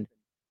Schilt and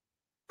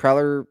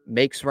Preller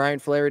makes Ryan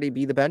Flaherty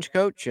be the bench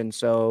coach. And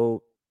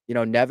so,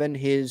 Nevin,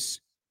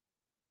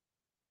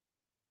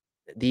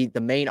 the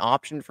main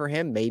option for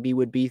him maybe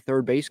would be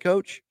third base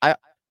coach.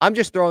 I'm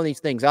just throwing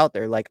these things out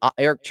there. Like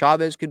Eric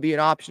Chavez could be an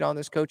option on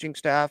this coaching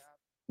staff.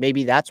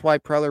 Maybe that's why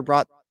Preller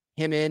brought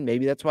him in.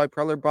 Maybe that's why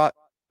Preller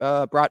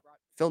brought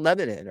Phil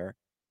Nevin in, or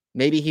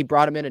maybe he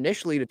brought him in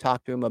initially to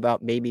talk to him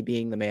about maybe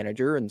being the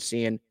manager and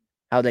seeing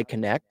how they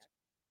connect.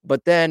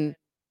 But then,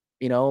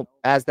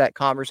 as that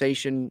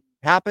conversation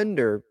happened,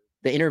 or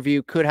the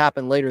interview could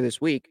happen later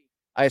this week,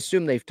 I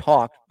assume they've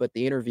talked, but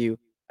the interview,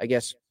 I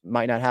guess,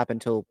 might not happen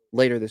till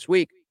later this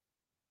week.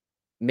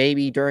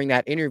 Maybe during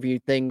that interview,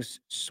 things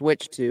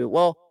switch to,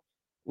 well,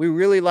 we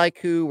really like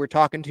who we're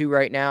talking to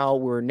right now.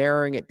 We're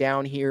narrowing it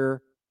down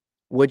here.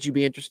 Would you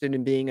be interested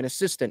in being an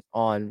assistant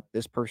on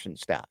this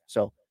person's staff?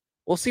 So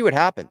we'll see what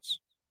happens.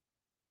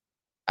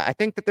 I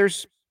think that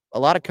there's a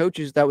lot of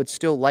coaches that would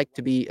still like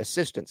to be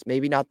assistants.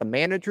 Maybe not the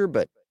manager,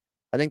 but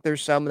I think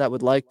there's some that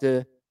would like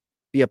to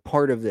be a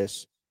part of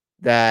this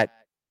that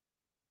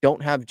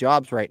don't have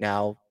jobs right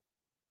now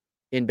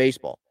in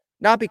baseball.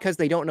 Not because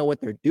they don't know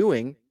what they're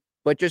doing,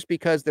 but just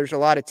because there's a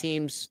lot of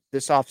teams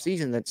this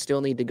offseason that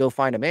still need to go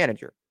find a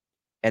manager.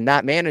 And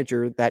that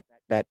manager, that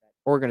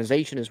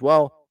organization as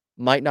well,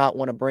 might not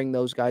want to bring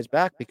those guys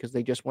back because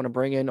they just want to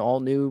bring in all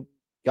new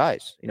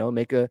guys,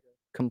 make a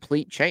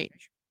complete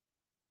change.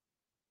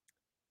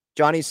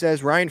 Johnny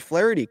says, Ryan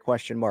Flaherty, ?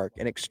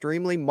 An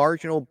extremely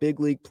marginal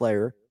big league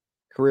player,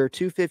 career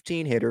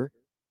 .215 hitter,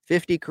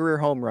 50 career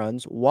home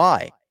runs.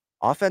 Why?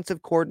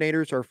 Offensive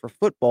coordinators are for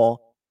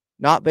football,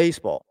 not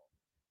baseball.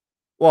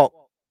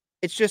 Well,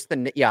 it's just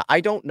I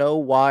don't know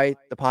why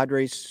the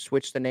Padres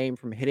switched the name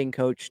from hitting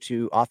coach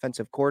to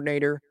offensive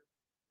coordinator.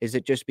 Is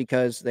it just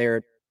because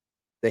the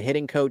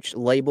hitting coach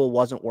label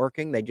wasn't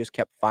working? They just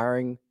kept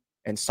firing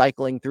and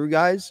cycling through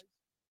guys.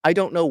 I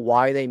don't know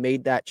why they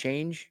made that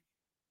change,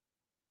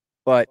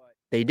 but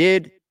they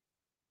did.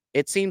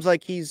 It seems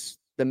like he's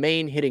the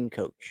main hitting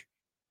coach.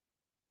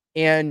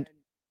 And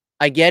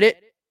I get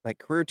it. Like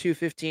career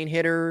 215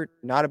 hitter,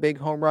 not a big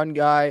home run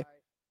guy.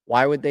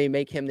 Why would they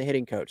make him the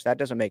hitting coach? That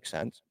doesn't make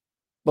sense.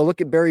 But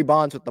look at Barry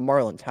Bonds with the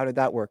Marlins. How did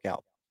that work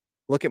out?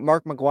 Look at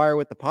Mark McGwire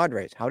with the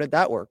Padres. How did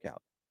that work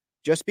out?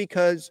 Just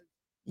because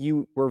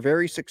you were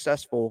very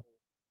successful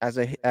as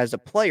a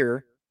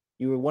player,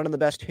 you were one of the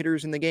best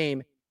hitters in the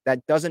game,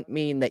 that doesn't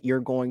mean that you're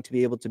going to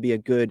be able to be a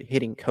good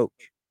hitting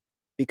coach.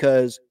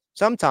 Because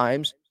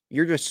sometimes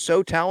you're just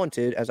so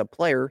talented as a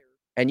player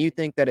and you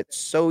think that it's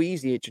so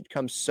easy, it should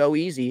come so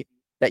easy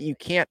that you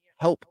can't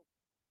help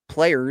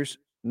players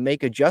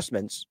make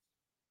adjustments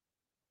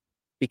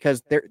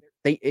because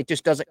it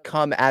just doesn't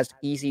come as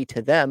easy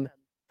to them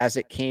as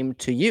it came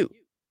to you.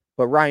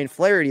 But Ryan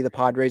Flaherty, the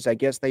Padres, I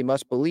guess they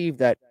must believe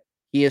that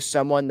he is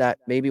someone that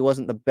maybe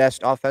wasn't the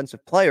best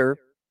offensive player,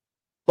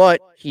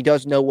 but he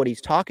does know what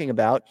he's talking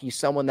about. He's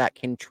someone that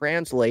can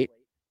translate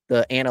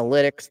the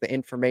analytics, the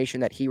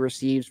information that he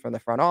receives from the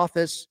front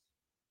office.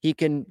 He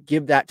can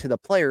give that to the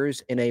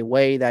players in a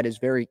way that is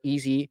very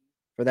easy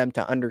for them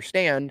to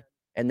understand,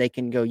 and they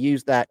can go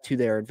use that to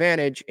their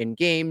advantage in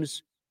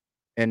games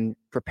and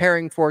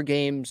preparing for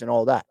games and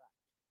all that.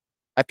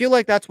 I feel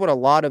like that's what a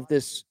lot of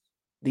these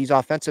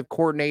offensive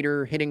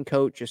coordinator, hitting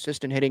coach,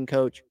 assistant hitting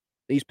coach,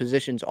 these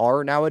positions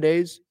are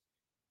nowadays,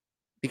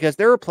 because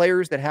there are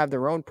players that have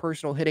their own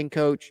personal hitting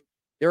coach.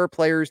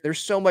 There's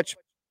so much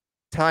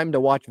time to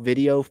watch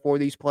video for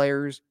these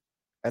players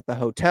at the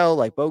hotel,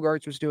 like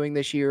Bogarts was doing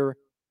this year,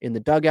 in the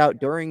dugout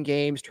during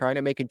games, trying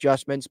to make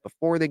adjustments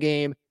before the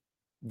game,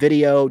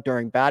 video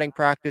during batting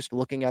practice,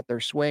 looking at their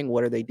swing.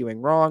 What are they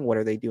doing wrong? What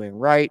are they doing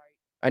right?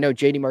 I know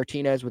JD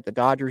Martinez with the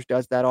Dodgers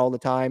does that all the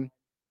time.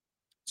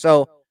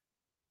 So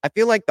I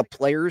feel like the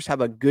players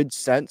have a good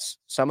sense.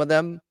 Some of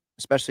them,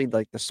 especially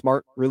like the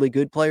smart, really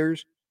good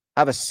players,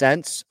 have a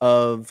sense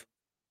of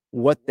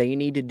what they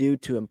need to do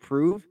to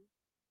improve.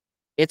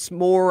 It's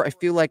more, I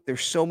feel like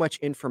there's so much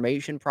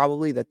information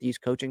probably that these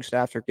coaching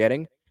staffs are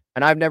getting.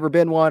 And I've never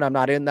been one. I'm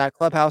not in that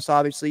clubhouse,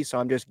 obviously, so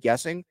I'm just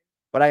guessing.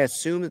 But I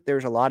assume that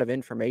there's a lot of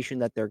information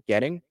that they're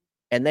getting,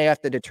 and they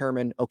have to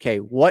determine, okay,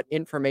 what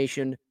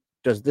information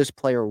does this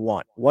player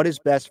want? What is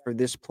best for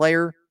this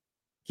player?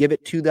 Give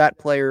it to that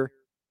player.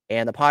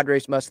 And the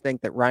Padres must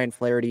think that Ryan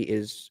Flaherty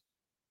is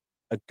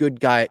a good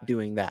guy at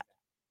doing that.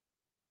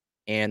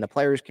 And the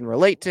players can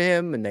relate to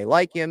him and they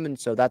like him, and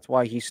so that's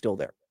why he's still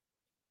there.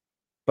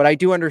 But I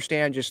do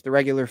understand just the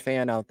regular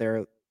fan out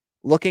there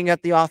looking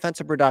at the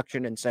offensive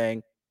production and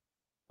saying,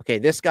 okay,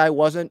 this guy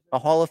wasn't a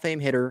Hall of Fame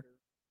hitter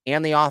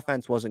and the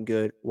offense wasn't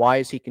good. Why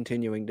is he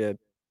continuing to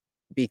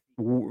be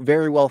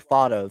very well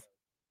thought of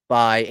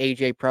by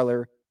AJ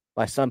Preller,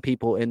 by some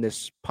people in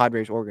this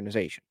Padres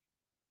organization,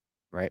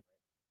 right?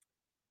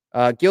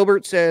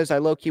 Gilbert says, I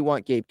low-key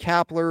want Gabe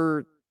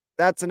Kapler.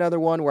 That's another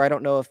one where I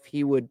don't know if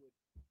he would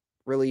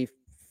really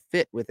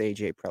fit with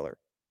AJ Preller.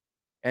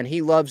 And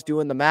he loves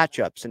doing the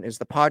matchups. And is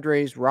the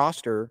Padres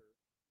roster,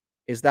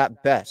 is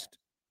that best?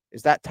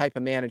 Is that type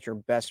of manager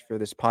best for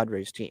this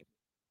Padres team?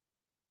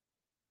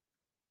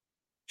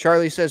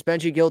 Charlie says,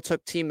 Benji Gil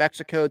took Team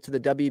Mexico to the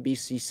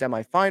WBC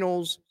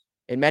semifinals.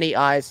 In many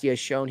eyes, he has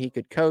shown he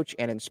could coach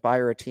and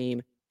inspire a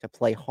team to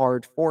play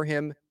hard for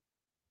him.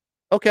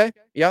 Okay,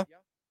 yeah.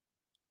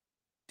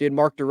 Did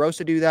Mark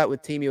DeRosa do that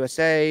with Team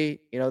USA?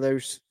 You know,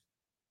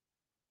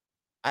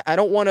 I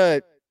don't want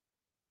to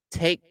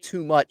take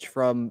too much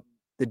from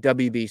the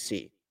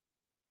WBC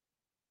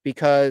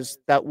because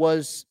that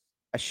was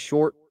a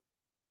short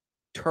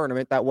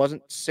tournament. That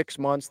wasn't 6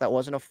 months. That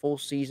wasn't a full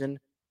season.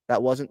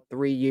 That wasn't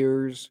 3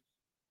 years.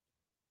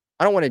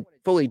 I don't want to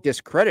fully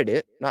discredit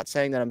it. Not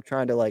saying that I'm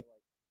trying to like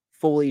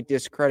fully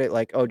discredit,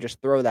 like, oh,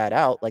 just throw that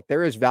out. Like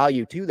there is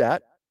value to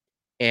that.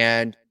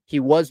 And he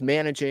was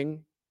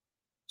managing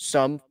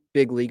some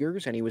big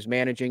leaguers and he was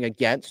managing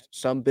against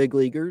some big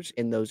leaguers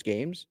in those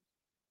games.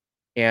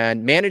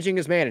 And managing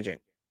is managing,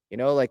 you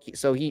know, like,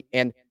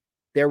 and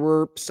there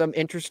were some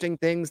interesting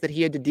things that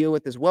he had to deal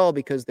with as well,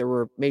 because there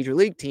were major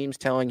league teams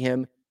telling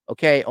him,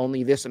 okay,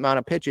 only this amount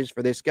of pitches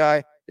for this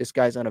guy. This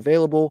guy's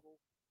unavailable.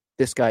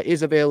 This guy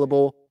is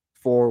available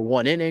for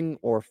 1 inning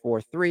or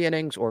for 3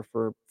 innings or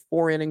for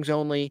 4 innings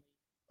only.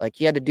 Like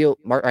he had to deal.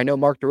 I know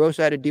Mark DeRosa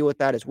had to deal with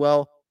that as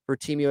well for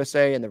Team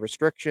USA and the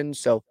restrictions.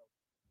 So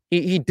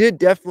he did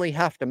definitely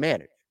have to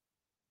manage.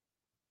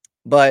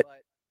 But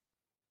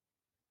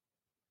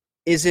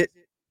is it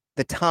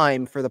the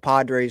time for the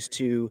Padres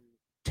to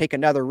take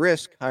another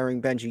risk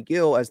hiring Benji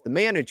Gil as the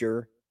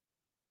manager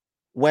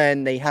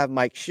when they have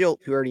Mike Schilt,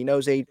 who already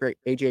knows AJ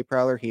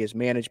Preller? He has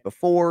managed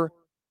before.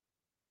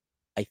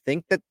 I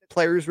think that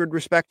players would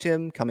respect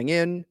him coming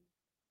in,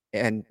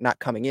 and not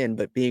coming in,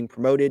 but being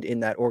promoted in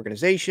that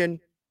organization.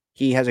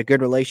 He has a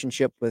good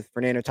relationship with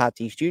Fernando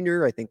Tatis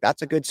Jr. I think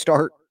that's a good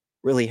start.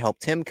 Really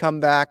helped him come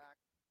back.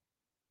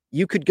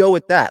 You could go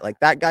with that. Like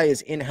that guy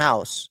is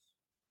in-house.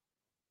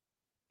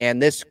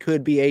 And this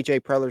could be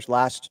AJ Preller's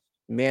last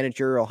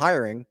managerial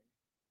hiring,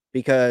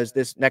 because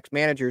this next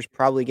manager is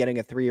probably getting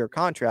a 3-year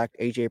contract.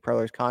 AJ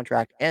Preller's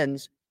contract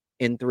ends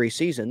in 3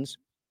 seasons.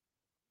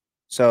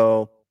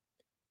 So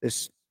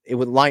it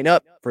would line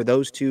up for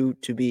those two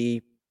to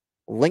be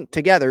linked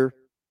together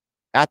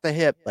at the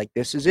hip, like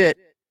this is it,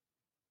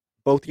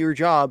 both your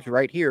jobs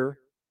right here.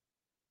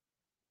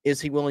 Is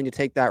he willing to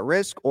take that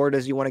risk, or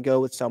does he want to go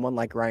with someone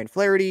like Ryan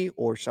Flaherty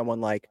or someone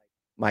like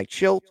Mike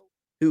Schilt,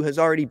 who has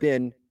already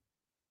been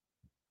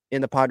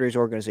in the Padres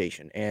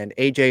organization? And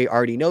AJ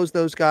already knows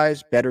those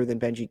guys better than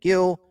Benji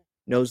Gill,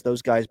 knows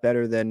those guys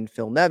better than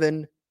Phil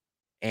Nevin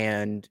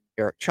and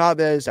Eric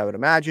Chavez, I would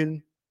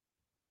imagine.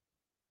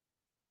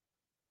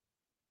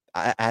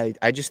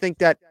 I just think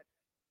that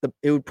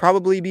it would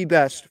probably be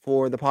best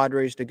for the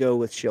Padres to go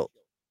with Schilt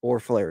or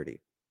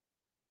Flaherty.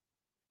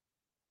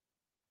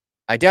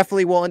 I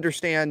definitely will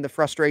understand the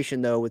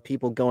frustration, though, with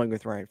people going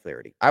with Ryan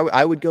Flaherty.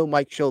 I would go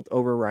Mike Schilt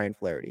over Ryan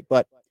Flaherty.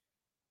 But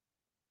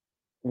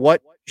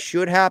what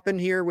should happen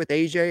here with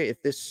AJ,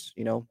 if this,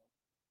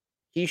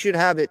 he should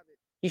have it.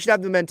 He should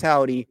have the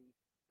mentality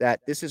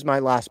that this is my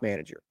last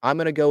manager. I'm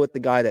going to go with the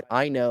guy that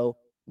I know,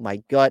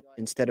 my gut,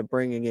 instead of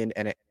bringing in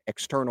an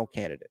external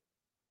candidate.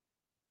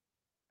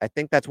 I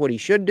think that's what he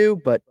should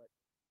do, but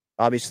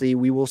obviously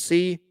we will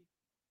see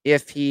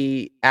if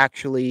he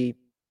actually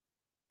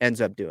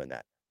ends up doing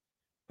that.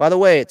 By the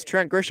way, it's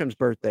Trent Grisham's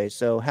birthday,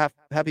 so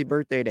happy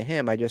birthday to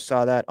him. I just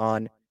saw that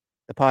on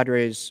the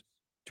Padres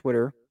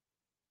Twitter.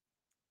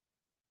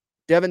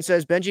 Devin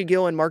says, Benji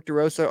Gill and Mark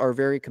DeRosa are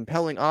very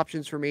compelling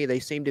options for me. They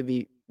seem to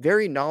be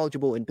very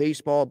knowledgeable in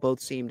baseball.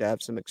 Both seem to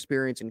have some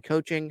experience in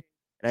coaching,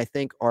 and I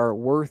think are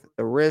worth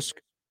the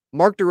risk.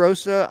 Mark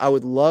DeRosa, I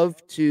would love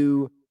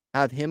to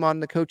have him on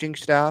the coaching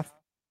staff.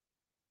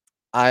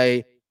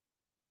 I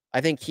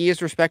think he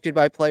is respected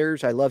by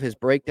players. I love his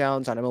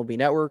breakdowns on MLB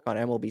Network, on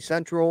MLB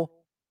Central.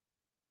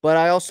 But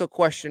I also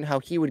question how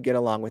he would get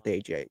along with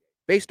AJ.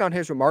 Based on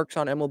his remarks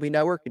on MLB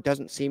Network, it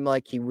doesn't seem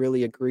like he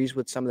really agrees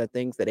with some of the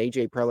things that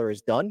AJ Preller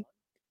has done.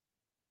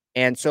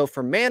 And so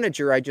for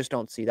manager, I just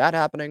don't see that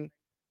happening.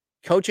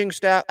 Coaching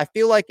staff, I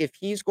feel like if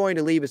he's going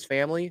to leave his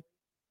family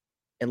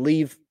and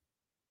leave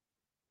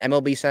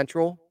MLB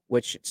Central,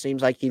 which it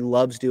seems like he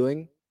loves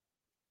doing,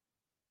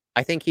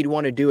 I think he'd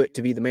want to do it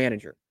to be the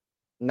manager,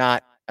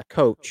 not a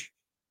coach.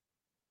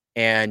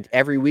 And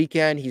every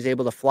weekend, he's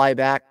able to fly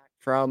back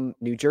from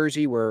New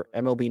Jersey, where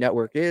MLB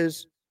Network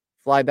is,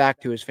 fly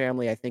back to his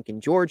family, I think, in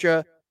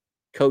Georgia,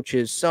 coach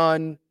his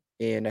son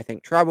in, I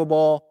think, travel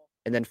ball,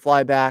 and then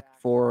fly back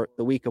for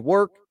the week of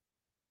work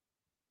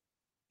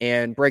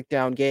and break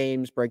down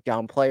games, break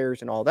down players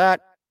and all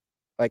that.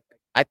 Like,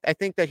 I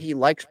think that he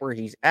likes where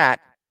he's at.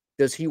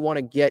 Does he want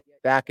to get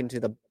back into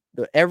the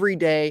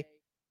everyday?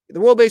 The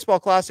World Baseball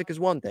Classic is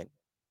one thing,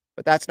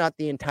 but that's not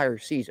the entire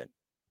season.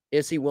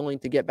 Is he willing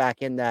to get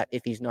back in that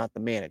if he's not the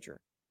manager?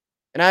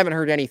 And I haven't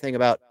heard anything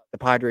about the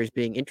Padres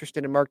being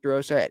interested in Mark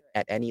DeRosa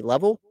at any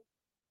level.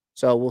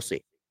 So we'll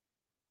see.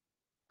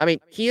 I mean,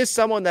 he is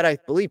someone that I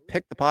believe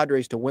picked the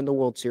Padres to win the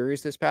World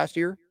Series this past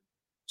year.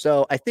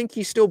 So I think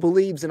he still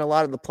believes in a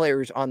lot of the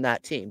players on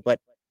that team. But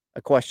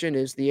a question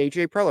is the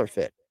AJ Preller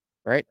fit,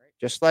 right?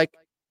 Just like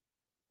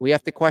we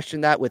have to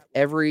question that with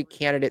every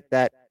candidate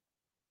that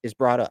is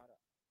brought up.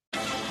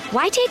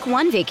 Why take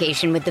one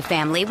vacation with the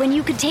family when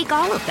you could take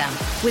all of them?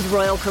 With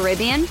Royal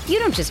Caribbean, you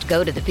don't just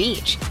go to the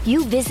beach.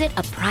 You visit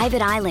a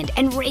private island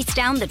and race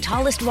down the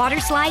tallest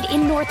water slide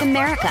in North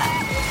America.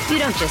 You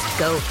don't just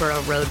go for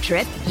a road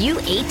trip. You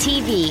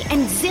ATV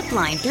and zip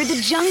line through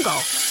the jungle.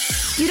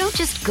 You don't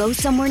just go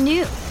somewhere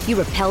new.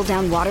 You rappel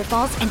down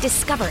waterfalls and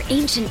discover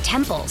ancient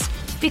temples.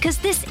 Because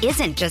this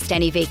isn't just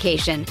any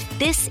vacation.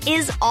 This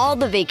is all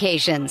the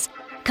vacations.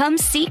 Come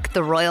seek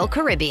the Royal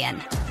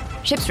Caribbean.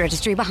 Ships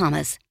Registry,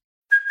 Bahamas.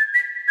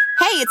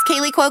 Hey, it's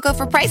Kaylee Cuoco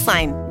for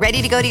Priceline.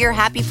 Ready to go to your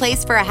happy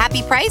place for a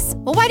happy price?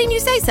 Well, why didn't you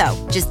say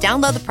so? Just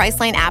download the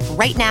Priceline app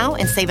right now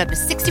and save up to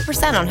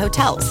 60% on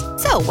hotels.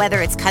 So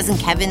whether it's Cousin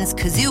Kevin's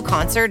Kazoo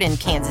Concert in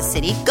Kansas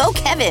City, go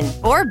Kevin,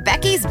 or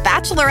Becky's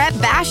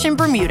Bachelorette Bash in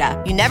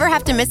Bermuda, you never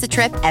have to miss a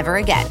trip ever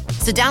again.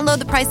 So download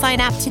the Priceline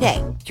app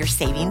today. Your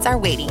savings are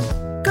waiting.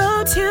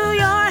 Go to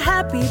your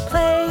happy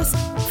place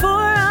for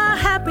a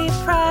happy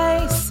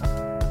price.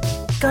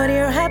 Go to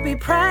your happy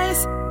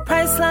price,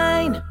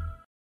 Priceline.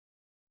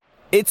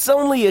 It's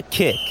only a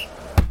kick,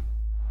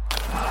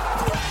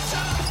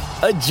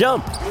 a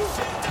jump,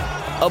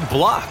 a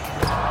block.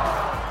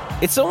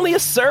 It's only a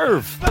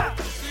serve.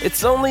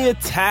 It's only a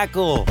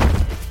tackle,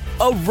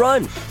 a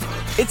run.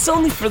 It's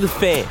only for the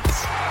fans.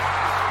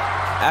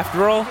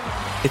 After all,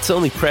 it's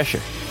only pressure.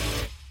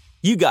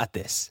 You got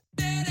this.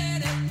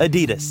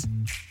 Adidas.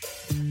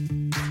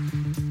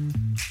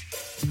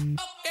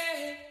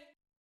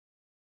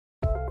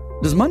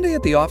 Does Monday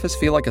at the office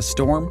feel like a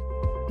storm?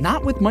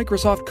 Not with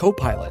Microsoft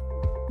Copilot.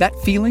 That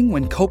feeling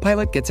when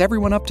Copilot gets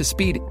everyone up to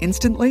speed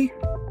instantly?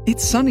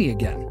 It's sunny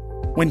again.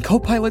 When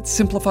Copilot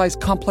simplifies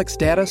complex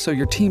data so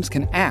your teams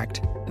can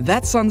act,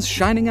 that sun's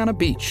shining on a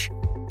beach.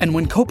 And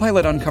when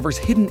Copilot uncovers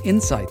hidden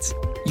insights,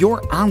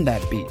 you're on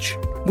that beach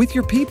with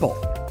your people,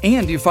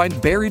 and you find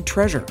buried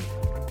treasure.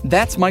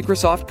 That's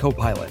Microsoft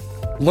Copilot.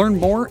 Learn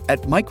more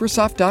at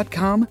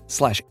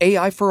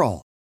Microsoft.com/AI for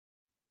all.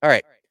 All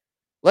right,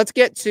 let's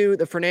get to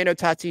the Fernando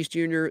Tatis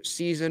Jr.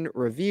 season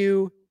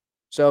review.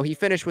 So he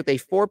finished with a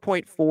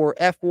 4.4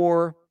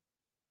 FWAR,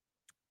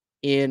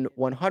 in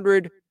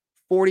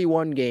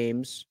 141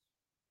 games,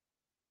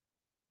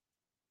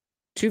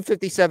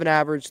 257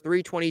 average,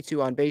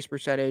 322 on base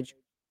percentage,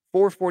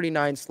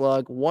 449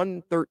 slug,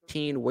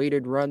 113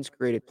 weighted runs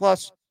created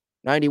plus,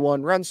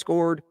 91 runs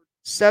scored,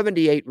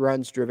 78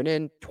 runs driven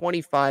in,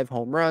 25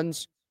 home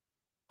runs.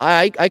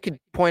 I could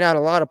point out a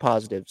lot of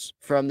positives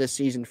from this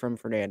season from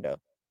Fernando.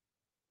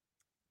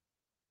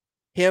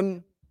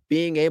 Him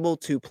being able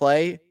to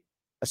play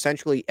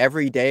essentially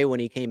every day when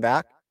he came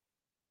back.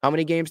 How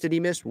many games did he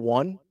miss?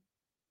 1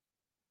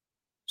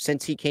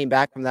 since he came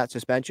back from that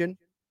suspension.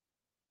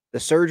 The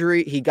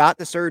surgery, he got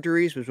the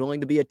surgeries, was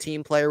willing to be a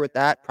team player with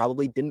that,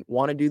 probably didn't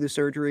want to do the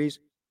surgeries.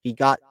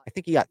 I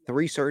think he got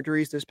 3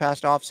 surgeries this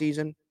past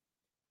offseason.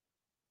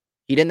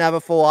 He didn't have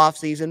a full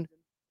offseason,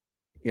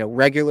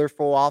 regular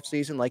full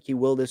offseason like he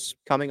will this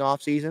coming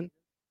offseason.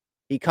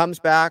 He comes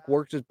back,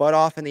 works his butt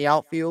off in the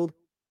outfield,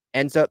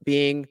 ends up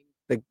being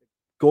the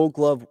Gold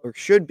Glove, or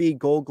should be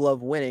Gold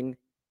Glove winning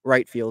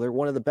right fielder,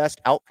 one of the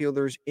best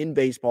outfielders in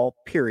baseball,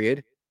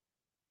 period.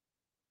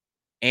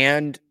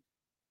 And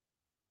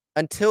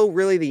until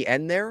really the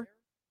end there,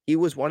 he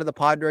was one of the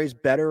Padres'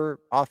 better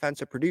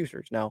offensive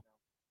producers. Now,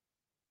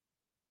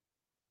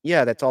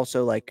 yeah, that's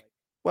also like,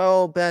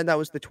 well, Ben, that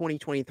was the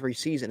 2023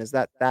 season. Is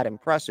that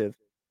impressive?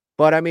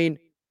 But I mean,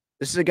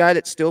 this is a guy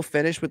that still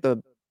finished with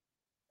the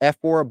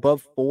F4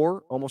 above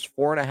 4, almost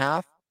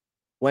 4.5,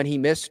 when he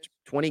missed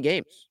 20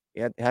 games.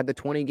 He had the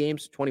 20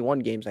 games, 21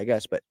 games, I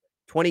guess, but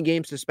 20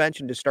 game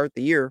suspension to start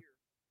the year.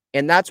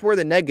 And that's where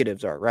the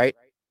negatives are, right?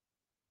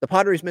 The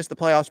Padres missed the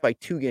playoffs by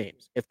 2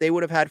 games. If they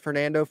would have had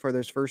Fernando for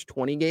those first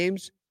 20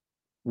 games,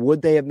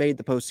 would they have made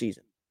the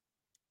postseason?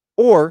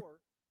 Or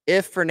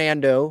if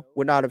Fernando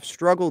would not have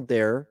struggled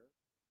there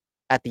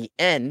at the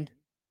end,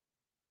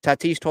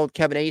 Tatis told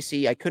Kevin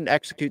Acee, I couldn't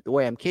execute the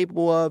way I'm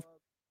capable of.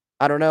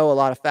 I don't know, a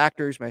lot of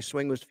factors. My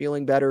swing was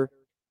feeling better.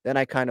 Then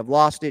I kind of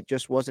lost it,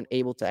 just wasn't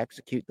able to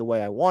execute the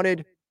way I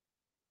wanted.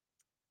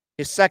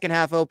 His second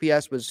half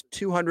OPS was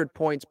 200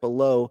 points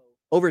below,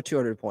 over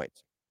 200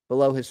 points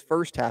below his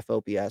first half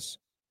OPS.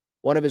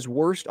 One of his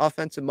worst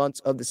offensive months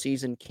of the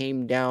season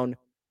came down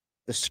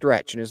the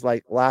stretch in his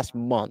last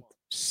month.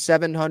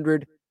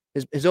 700.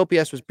 His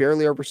OPS was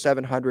barely over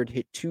 700,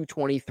 hit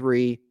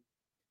 223.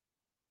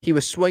 He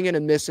was swinging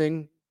and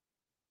missing.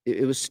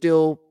 It was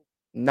still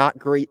not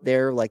great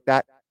there like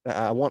that.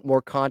 I want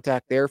more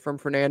contact there from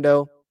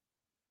Fernando.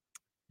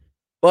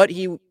 But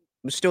he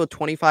was still a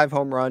 25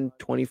 home run,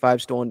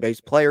 25 stolen base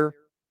player.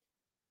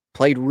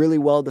 Played really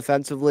well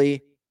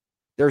defensively.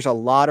 There's a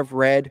lot of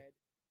red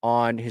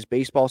on his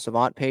Baseball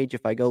Savant page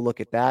if I go look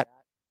at that.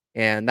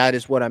 And that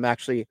is what I'm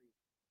actually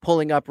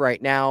pulling up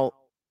right now.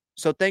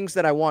 So things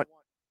that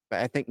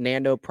I think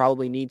Nando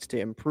probably needs to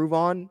improve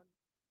on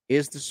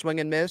is the swing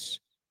and miss,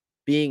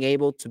 being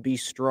able to be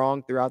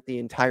strong throughout the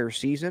entire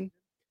season.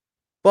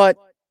 But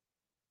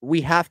we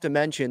have to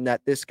mention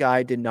that this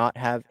guy did not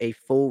have a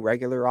full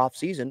regular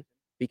offseason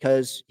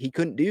because he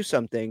couldn't do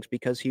some things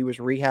because he was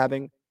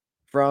rehabbing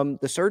from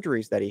the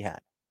surgeries that he had.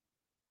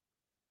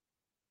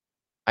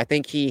 I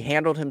think he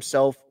handled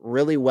himself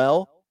really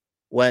well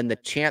when the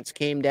chants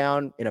came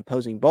down in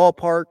opposing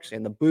ballparks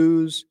and the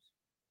boos.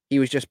 He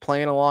was just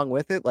playing along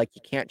with it like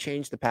you can't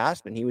change the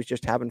past, and he was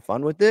just having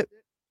fun with it.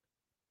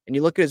 And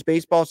you look at his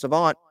Baseball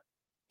Savant,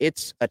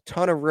 it's a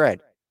ton of red.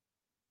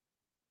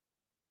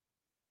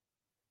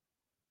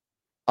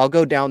 I'll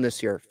go down this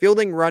here.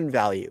 Fielding run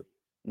value,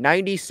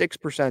 96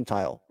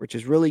 percentile, which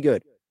is really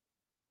good.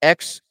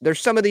 There's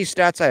some of these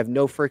stats I have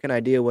no freaking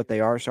idea what they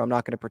are, so I'm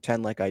not going to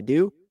pretend like I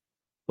do.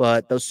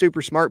 But those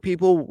super smart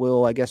people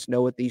will, I guess,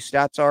 know what these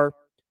stats are.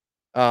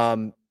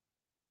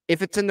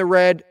 If it's in the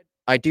red,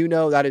 I do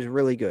know that is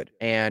really good.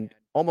 And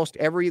almost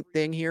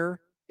everything here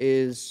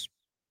is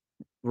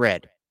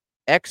red.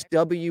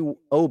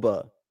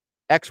 XWOBA.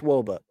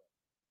 XWOBA.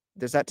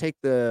 Does that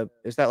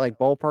is that like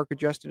ballpark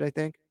adjusted, I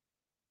think?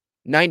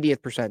 90th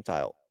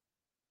percentile.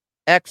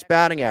 X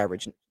batting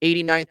average,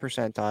 89th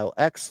percentile.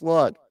 X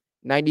slug,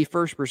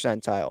 91st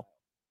percentile.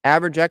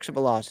 Average exit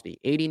velocity,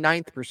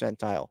 89th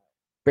percentile.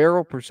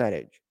 Barrel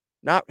percentage,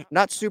 not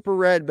super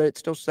red, but it's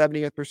still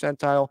 70th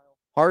percentile.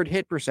 Hard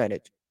hit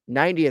percentage,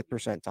 90th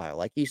percentile.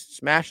 Like he's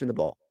smashing the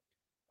ball.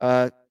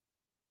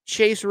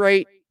 Chase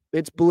rate,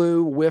 it's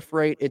blue. Whiff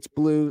rate, it's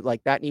blue.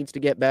 Like that needs to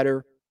get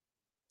better.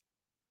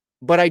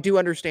 But I do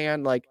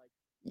understand, like,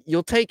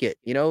 you'll take it.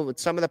 With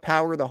some of the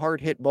power, the hard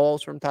hit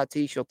balls from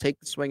Tatis, you'll take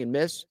the swing and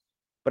miss.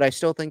 But I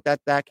still think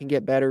that can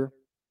get better.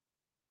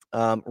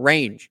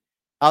 Range,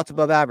 outs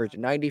above average,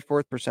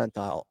 94th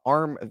percentile.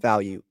 Arm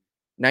value,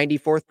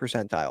 94th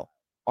percentile.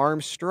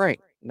 Arm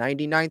strength,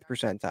 99th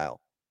percentile.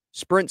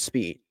 Sprint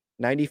speed,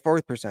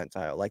 94th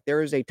percentile. Like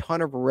there is a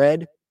ton of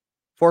red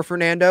for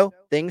Fernando.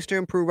 Things to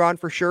improve on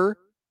for sure.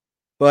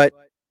 But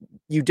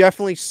you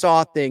definitely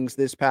saw things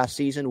this past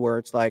season where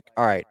it's like,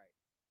 all right,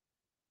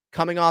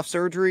 coming off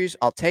surgeries,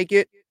 I'll take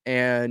it.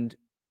 And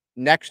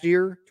next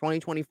year,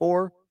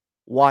 2024,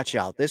 watch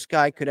out. This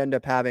guy could end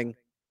up having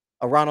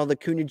a Ronald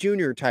Acuna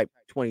Jr. type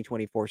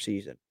 2024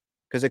 season.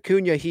 Because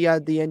Acuna, he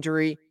had the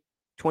injury.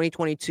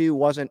 2022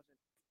 wasn't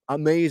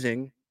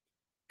amazing,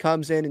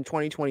 comes in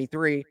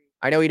 2023.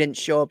 I know he didn't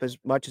show up as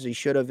much as he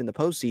should have in the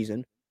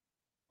postseason,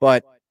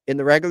 but in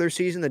the regular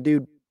season, the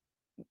dude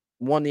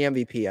won the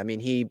MVP. I mean,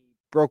 he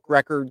broke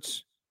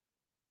records.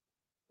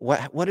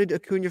 What did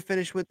Acuna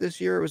finish with this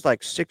year? It was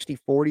like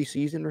 60-40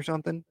 season or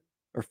something,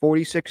 or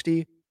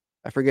 40-60.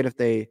 I forget if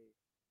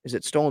is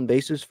it stolen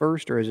bases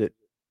first or is it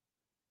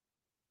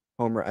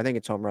home run? I think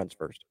it's home runs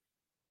first.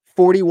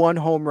 41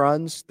 home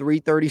runs,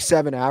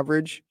 337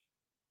 average,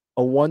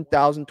 a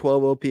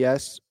 1,012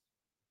 OPS,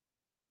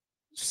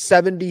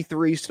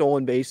 73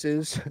 stolen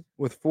bases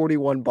with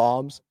 41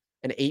 bombs,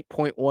 and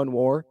 8.1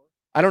 WAR.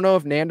 I don't know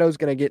if Nando's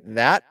going to get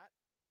that,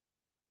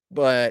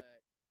 but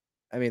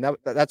I mean,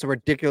 that's a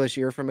ridiculous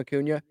year from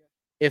Acuna.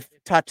 If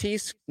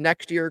Tatis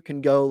next year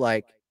can go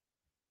like,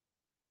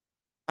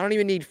 I don't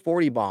even need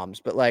 40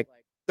 bombs, but like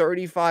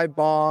 35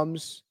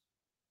 bombs,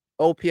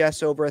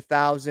 OPS over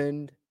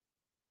 1,000,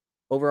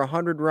 over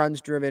 100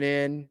 runs driven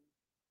in,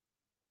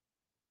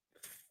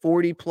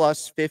 40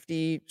 plus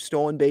 50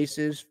 stolen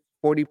bases,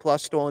 40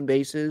 plus stolen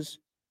bases.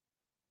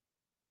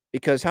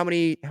 Because how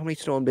many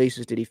stolen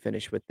bases did he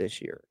finish with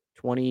this year?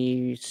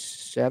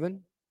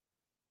 27?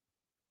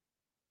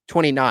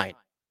 29.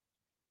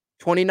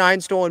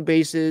 29 stolen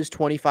bases,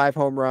 25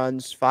 home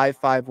runs,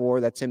 5.5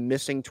 WAR. That's him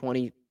missing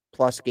 20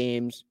 plus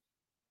games.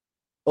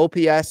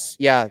 OPS,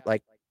 yeah,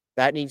 like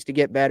that needs to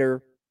get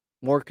better,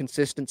 more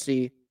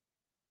consistency.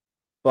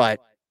 But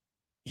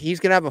he's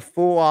going to have a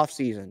full off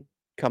season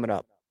coming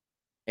up.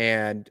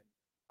 And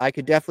I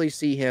could definitely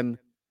see him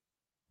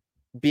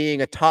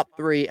being a top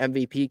 3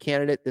 MVP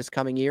candidate this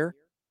coming year.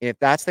 And if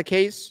that's the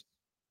case,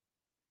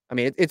 I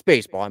mean, it's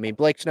baseball. I mean,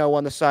 Blake Snow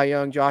won the Cy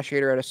Young. Josh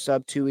Hader had a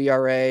sub-2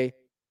 ERA.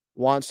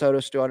 Juan Soto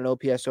still had an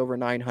OPS over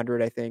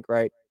 900, I think,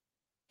 right?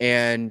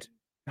 And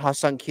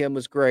Ha-Sung Kim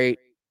was great.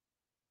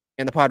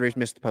 And the Padres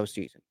missed the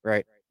postseason,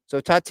 right?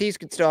 So Tatis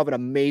could still have an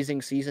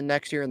amazing season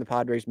next year, and the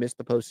Padres missed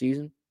the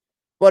postseason.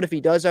 But if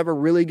he does have a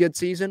really good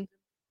season,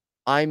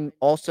 I'm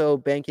also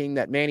banking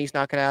that Manny's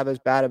not going to have as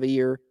bad of a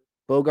year.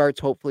 Bogarts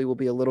hopefully will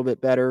be a little bit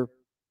better.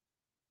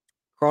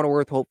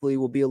 Cronenworth hopefully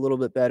will be a little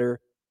bit better.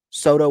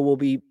 Soto will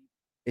be,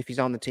 if he's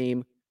on the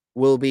team,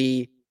 will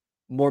be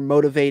more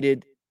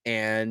motivated,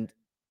 and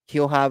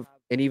he'll have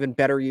an even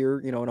better year,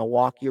 in a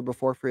walk year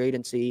before free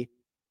agency.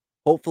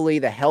 Hopefully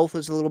the health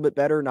is a little bit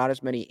better, not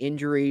as many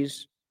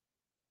injuries,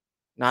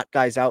 not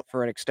guys out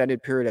for an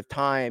extended period of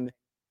time.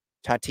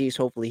 Tatis,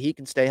 hopefully he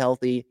can stay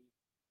healthy,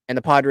 and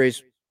the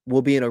Padres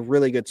will be in a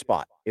really good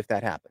spot if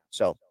that happens.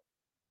 So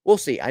we'll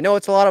see. I know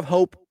it's a lot of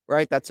hope,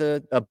 right? That's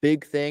a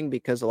big thing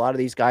because a lot of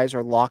these guys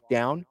are locked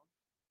down.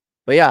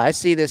 But yeah, I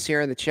see this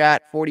here in the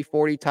chat.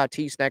 40-40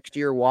 Tatis next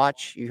year.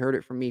 Watch. You heard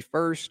it from me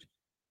first.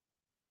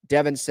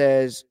 Devin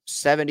says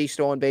 70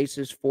 stolen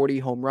bases, 40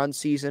 home run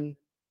season.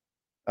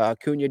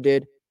 Acuna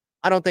did.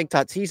 I don't think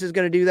Tatis is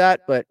going to do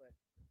that, but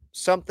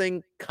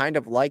something kind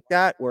of like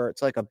that where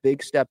it's like a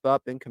big step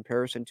up in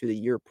comparison to the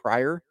year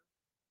prior.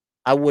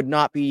 I would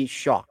not be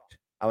shocked.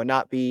 I would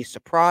not be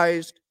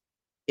surprised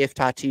if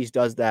Tatis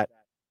does that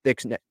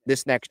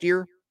this next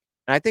year.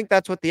 And I think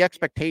that's what the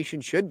expectation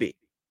should be.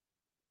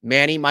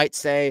 Manny might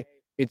say,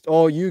 it's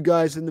all you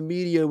guys in the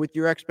media with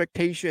your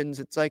expectations.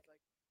 It's like,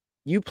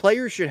 you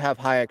players should have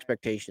high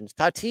expectations.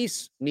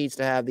 Tatis needs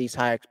to have these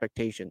high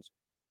expectations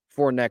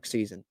for next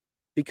season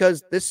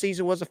because this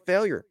season was a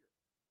failure.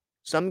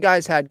 Some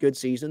guys had good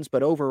seasons,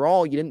 but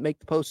overall, you didn't make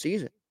the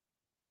postseason.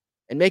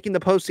 And making the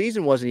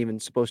postseason wasn't even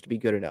supposed to be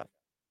good enough.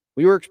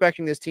 We were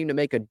expecting this team to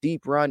make a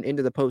deep run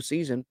into the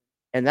postseason,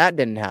 and that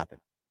didn't happen.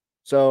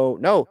 So,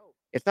 no,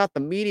 it's not the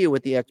media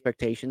with the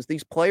expectations.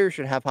 These players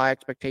should have high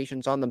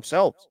expectations on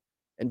themselves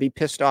and be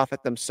pissed off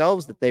at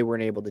themselves that they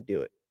weren't able to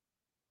do it.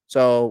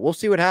 So we'll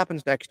see what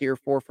happens next year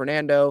for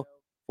Fernando,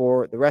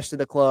 for the rest of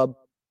the club.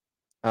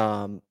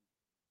 But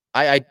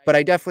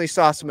I definitely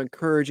saw some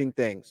encouraging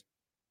things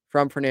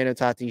from Fernando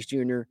Tatis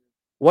Jr.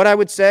 What I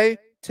would say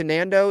to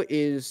Nando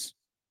is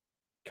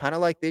kind of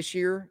like this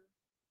year.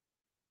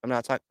 I'm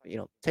not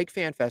talking, take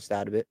FanFest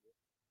out of it,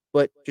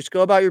 but just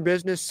go about your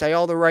business, say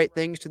all the right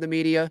things to the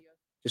media.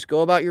 Just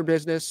go about your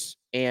business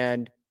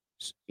and,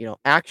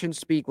 actions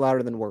speak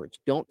louder than words.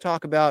 Don't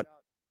talk about,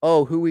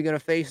 who are we going to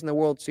face in the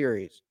World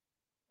Series?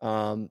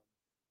 Don't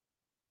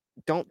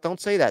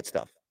say that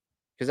stuff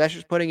because that's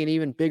just putting an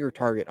even bigger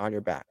target on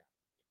your back.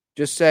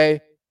 Just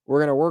say, we're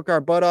going to work our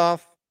butt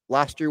off.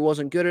 Last year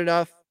wasn't good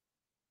enough.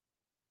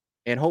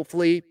 And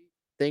hopefully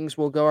things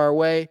will go our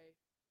way.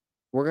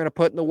 We're going to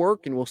put in the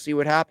work and we'll see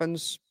what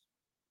happens.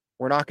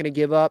 We're not going to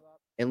give up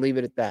and leave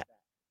it at that.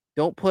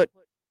 Don't put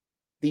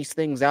these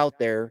things out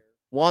there.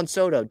 Juan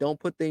Soto, don't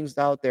put things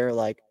out there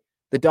like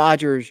the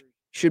Dodgers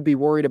should be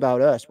worried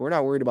about us. We're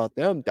not worried about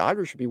them.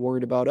 Dodgers should be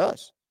worried about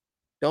us.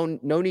 No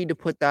need to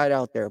put that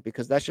out there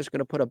because that's just going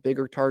to put a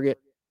bigger target.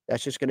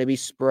 That's just going to be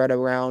spread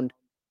around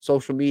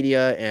social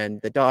media,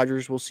 and the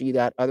Dodgers will see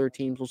that. Other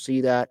teams will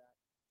see that.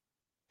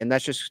 And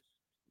that's just,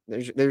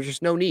 there's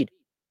just no need.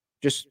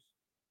 Just,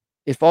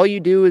 if all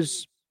you do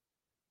is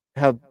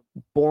have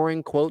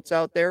boring quotes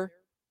out there,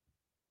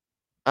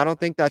 I don't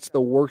think that's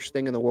the worst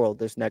thing in the world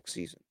this next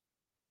season.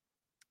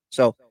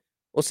 So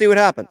we'll see what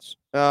happens.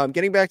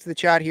 Getting back to the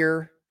chat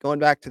here, going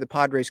back to the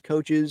Padres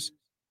coaches,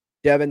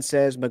 Devin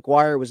says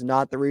McGuire was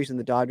not the reason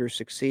the Dodgers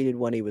succeeded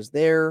when he was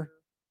there.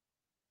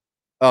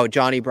 Oh,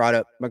 Johnny brought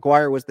up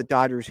McGuire was the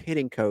Dodgers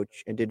hitting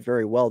coach and did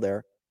very well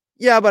there.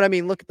 Yeah, but I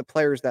mean, look at the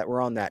players that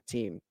were on that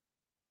team,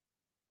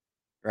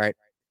 right?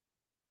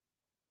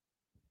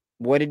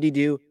 What did he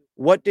do?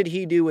 What did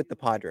he do with the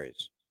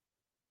Padres?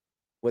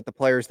 With the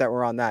players that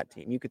were on that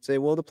team? You could say,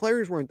 well, the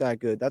players weren't that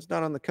good. That's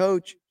not on the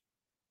coach.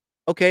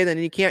 Okay, then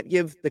you can't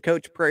give the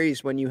coach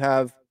praise when you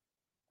have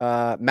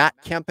Matt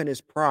Kemp in his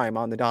prime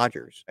on the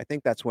Dodgers. I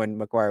think that's when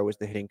McGuire was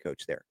the hitting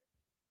coach there.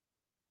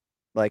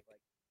 Like,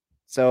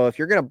 so if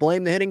you're going to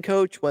blame the hitting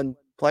coach when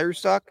players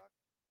suck,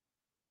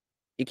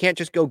 you can't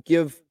just go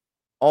give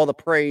all the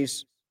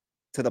praise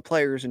to the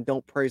players and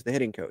don't praise the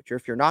hitting coach. Or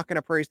if you're not going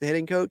to praise the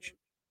hitting coach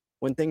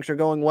when things are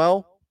going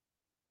well,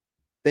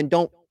 then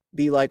don't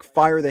be like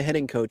fire the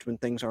hitting coach when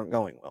things aren't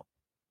going well.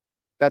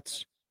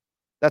 That's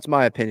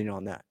my opinion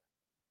on that.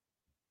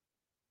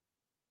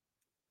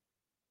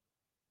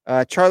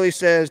 Charlie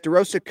says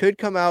DeRosa could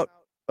come out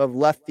of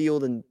left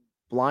field and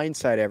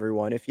blindside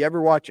everyone. If you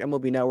ever watch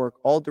MLB Network,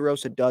 all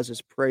DeRosa does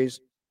is praise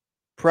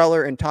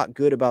Preller and talk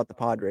good about the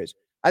Padres.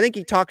 I think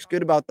he talks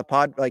good about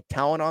the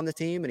talent on the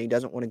team, and he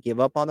doesn't want to give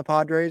up on the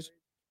Padres.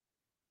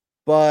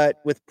 But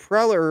with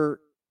Preller,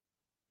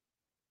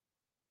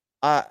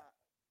 I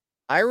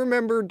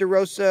remember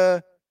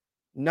DeRosa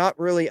not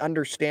really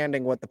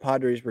understanding what the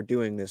Padres were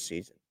doing this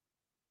season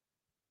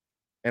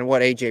and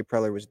what AJ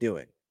Preller was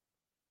doing.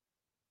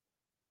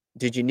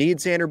 Did you need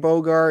Xander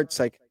Bogaerts?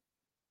 Like,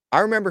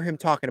 I remember him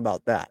talking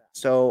about that.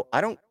 So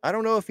I don't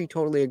know if he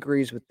totally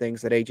agrees with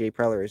things that AJ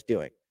Preller is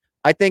doing.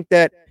 I think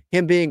that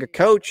him being a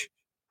coach,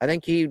 I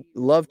think he'd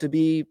love to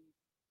be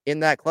in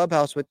that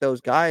clubhouse with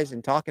those guys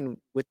and talking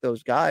with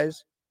those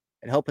guys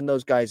and helping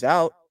those guys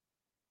out.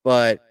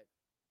 But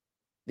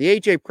the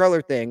AJ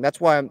Preller thing, that's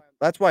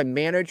why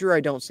manager, I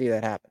don't see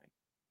that happening.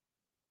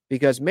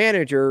 Because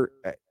manager,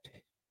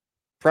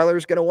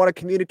 Preller's going to want to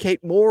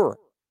communicate more.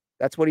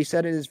 That's what he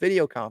said in his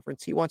video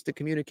conference. He wants to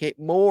communicate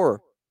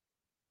more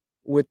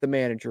with the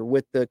manager,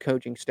 with the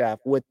coaching staff,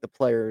 with the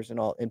players and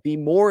all, and be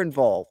more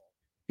involved,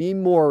 be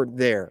more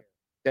there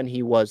than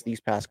he was these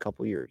past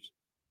couple years.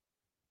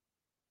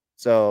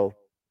 So,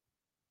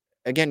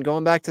 again,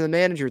 going back to the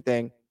manager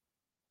thing,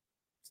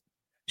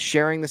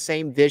 sharing the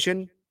same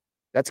vision,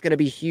 that's going to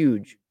be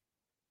huge.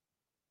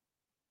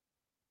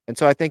 And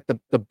so I think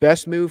the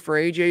best move for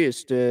AJ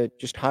is to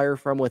just hire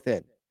from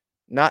within.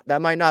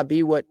 That might not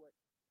be what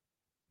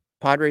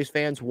Padres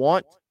fans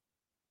want.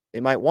 They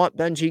might want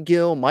Benji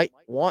Gill, might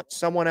want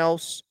someone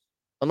else,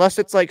 unless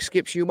it's like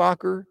Skip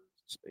Schumacher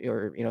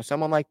or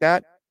someone like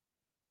that.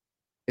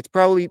 It's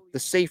probably the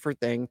safer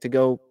thing to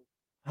go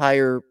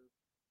hire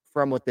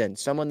from within,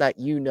 someone that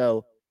you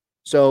know.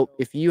 So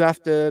if you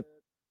have to,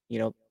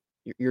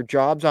 your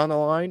job's on the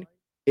line,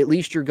 at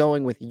least you're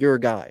going with your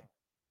guy,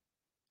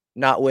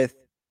 not with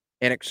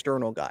an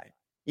external guy.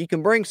 You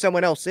can bring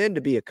someone else in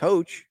to be a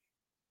coach.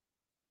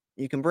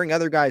 You can bring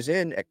other guys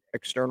in,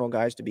 external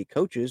guys to be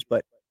coaches,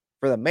 but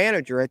for the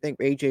manager, I think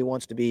AJ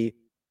wants to be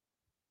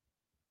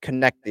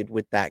connected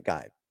with that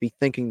guy, be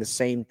thinking the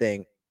same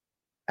thing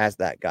as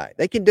that guy.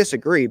 They can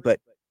disagree, but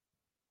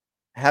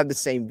have the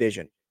same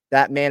vision.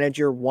 That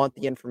manager want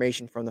the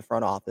information from the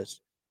front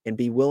office and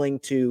be willing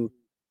to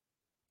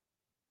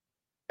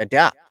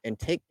adapt and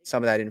take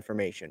some of that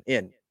information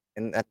in.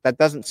 And that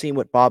doesn't seem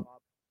what Bob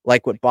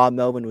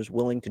Melvin was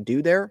willing to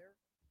do there.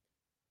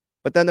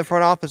 But then the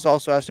front office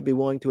also has to be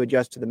willing to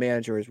adjust to the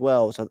manager as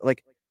well. So,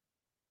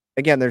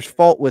 again, there's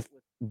fault with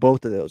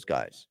both of those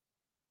guys.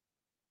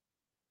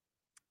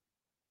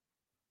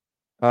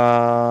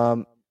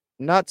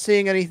 Not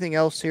seeing anything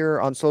else here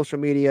on social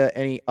media,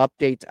 any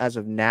updates as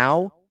of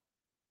now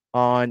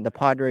on the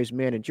Padres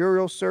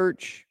managerial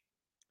search.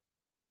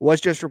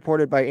 Was just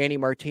reported by Andy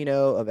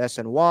Martino of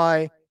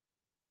SNY.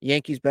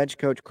 Yankees bench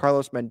coach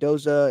Carlos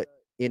Mendoza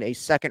in a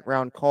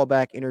second-round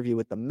callback interview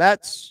with the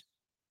Mets.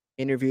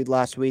 Interviewed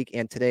last week,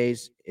 and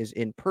today's is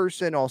in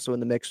person, also in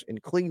the mix in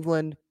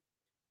Cleveland.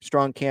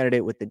 Strong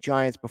candidate with the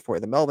Giants before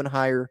the Melvin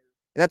hire.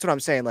 And that's what I'm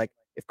saying. Like,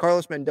 if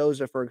Carlos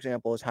Mendoza, for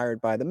example, is hired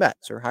by the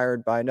Mets or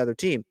hired by another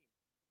team,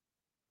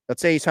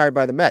 let's say he's hired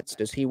by the Mets,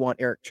 does he want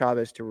Eric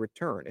Chavez to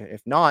return? And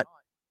if not,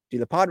 do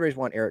the Padres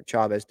want Eric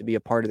Chavez to be a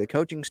part of the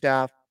coaching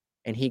staff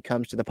and he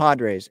comes to the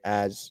Padres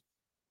as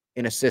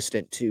an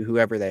assistant to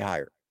whoever they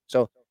hire?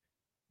 So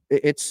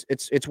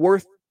it's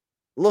worth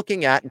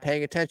looking at and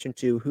paying attention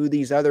to who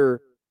these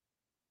other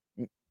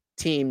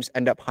teams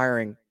end up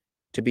hiring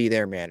to be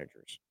their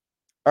managers.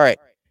 All right.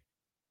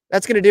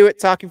 That's going to do it.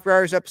 Talking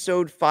Friars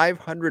episode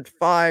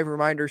 505.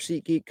 Reminder,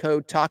 SeatGeek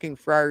code Talking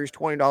Friars,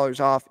 $20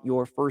 off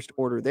your first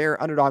order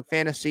there. Underdog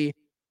Fantasy,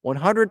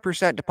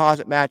 100%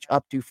 deposit match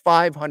up to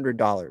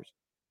 $500.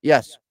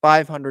 Yes,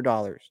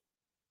 $500.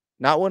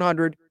 Not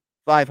 $100,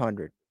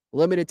 $500.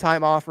 Limited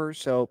time offers,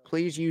 so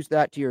please use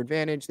that to your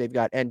advantage. They've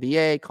got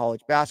NBA,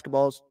 college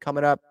basketballs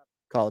coming up,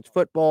 college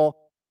football,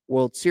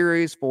 World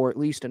Series for at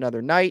least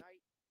another night.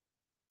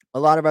 a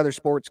lot of other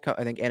sports,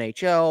 I think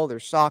NHL,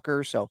 there's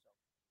soccer. So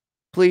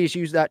please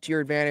use that to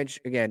your advantage.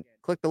 Again,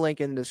 click the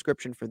link in the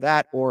description for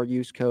that or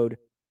use code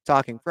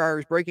Talking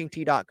Friars.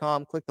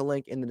 BreakingT.com. Click the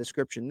link in the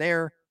description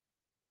there.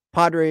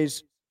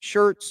 Padres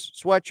shirts,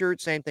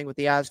 sweatshirts, same thing with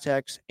the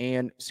Aztecs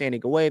and San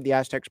Diego Wave. The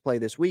Aztecs play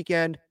this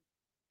weekend.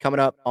 Coming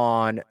up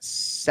on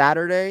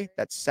Saturday.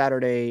 That's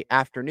Saturday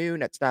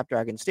afternoon at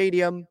Snapdragon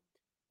Stadium.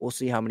 We'll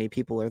see how many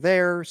people are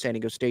there. San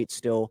Diego State's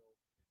still,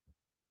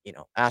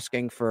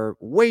 asking for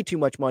way too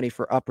much money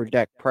for upper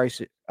deck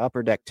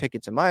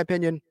tickets, in my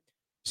opinion.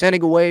 San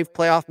Diego Wave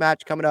playoff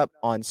match coming up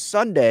on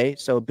Sunday.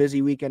 So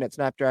busy weekend at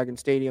Snapdragon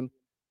Stadium.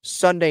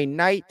 Sunday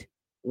night,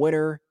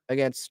 winner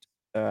against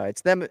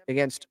it's them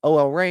against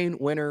OL Reign.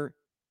 Winner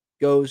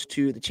goes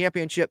to the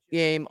championship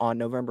game on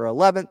November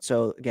 11th.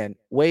 So again,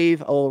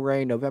 Wave OL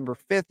Reign November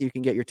 5th. You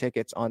can get your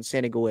tickets on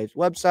San Diego Wave's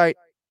website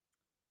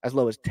as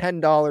low as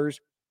 $10.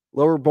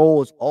 Lower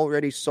bowl is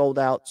already sold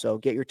out, so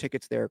get your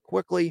tickets there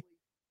quickly.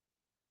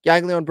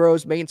 Gaglione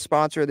Bros, main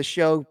sponsor of the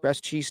show,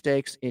 best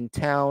cheesesteaks in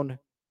town.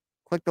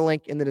 Click the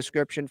link in the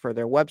description for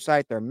their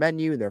website, their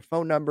menu, their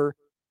phone number.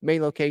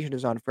 Main location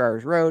is on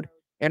Friars Road.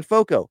 And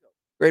FOCO,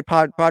 great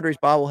Padres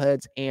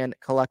bobbleheads and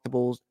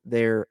collectibles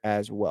there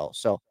as well.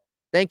 So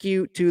thank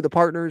you to the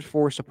partners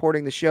for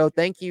supporting the show.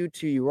 Thank you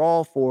to you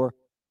all for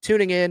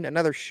tuning in.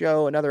 Another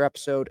show, another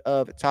episode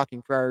of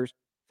Talking Friars.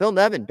 Phil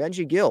Nevin,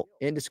 Benji Gill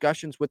in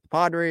discussions with the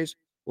Padres.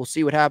 We'll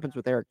see what happens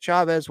with Eric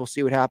Chavez. We'll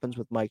see what happens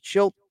with Mike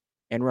Schilt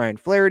and Ryan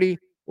Flaherty.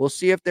 We'll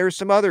see if there's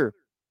some other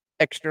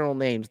external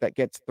names that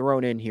gets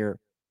thrown in here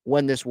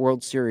when this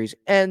World Series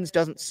ends.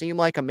 Doesn't seem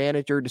like a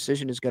manager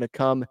decision is going to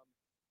come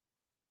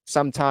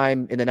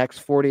sometime in the next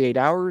 48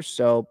 hours.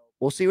 So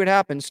we'll see what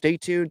happens. Stay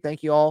tuned.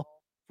 Thank you all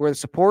for the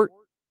support.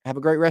 Have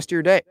a great rest of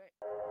your day.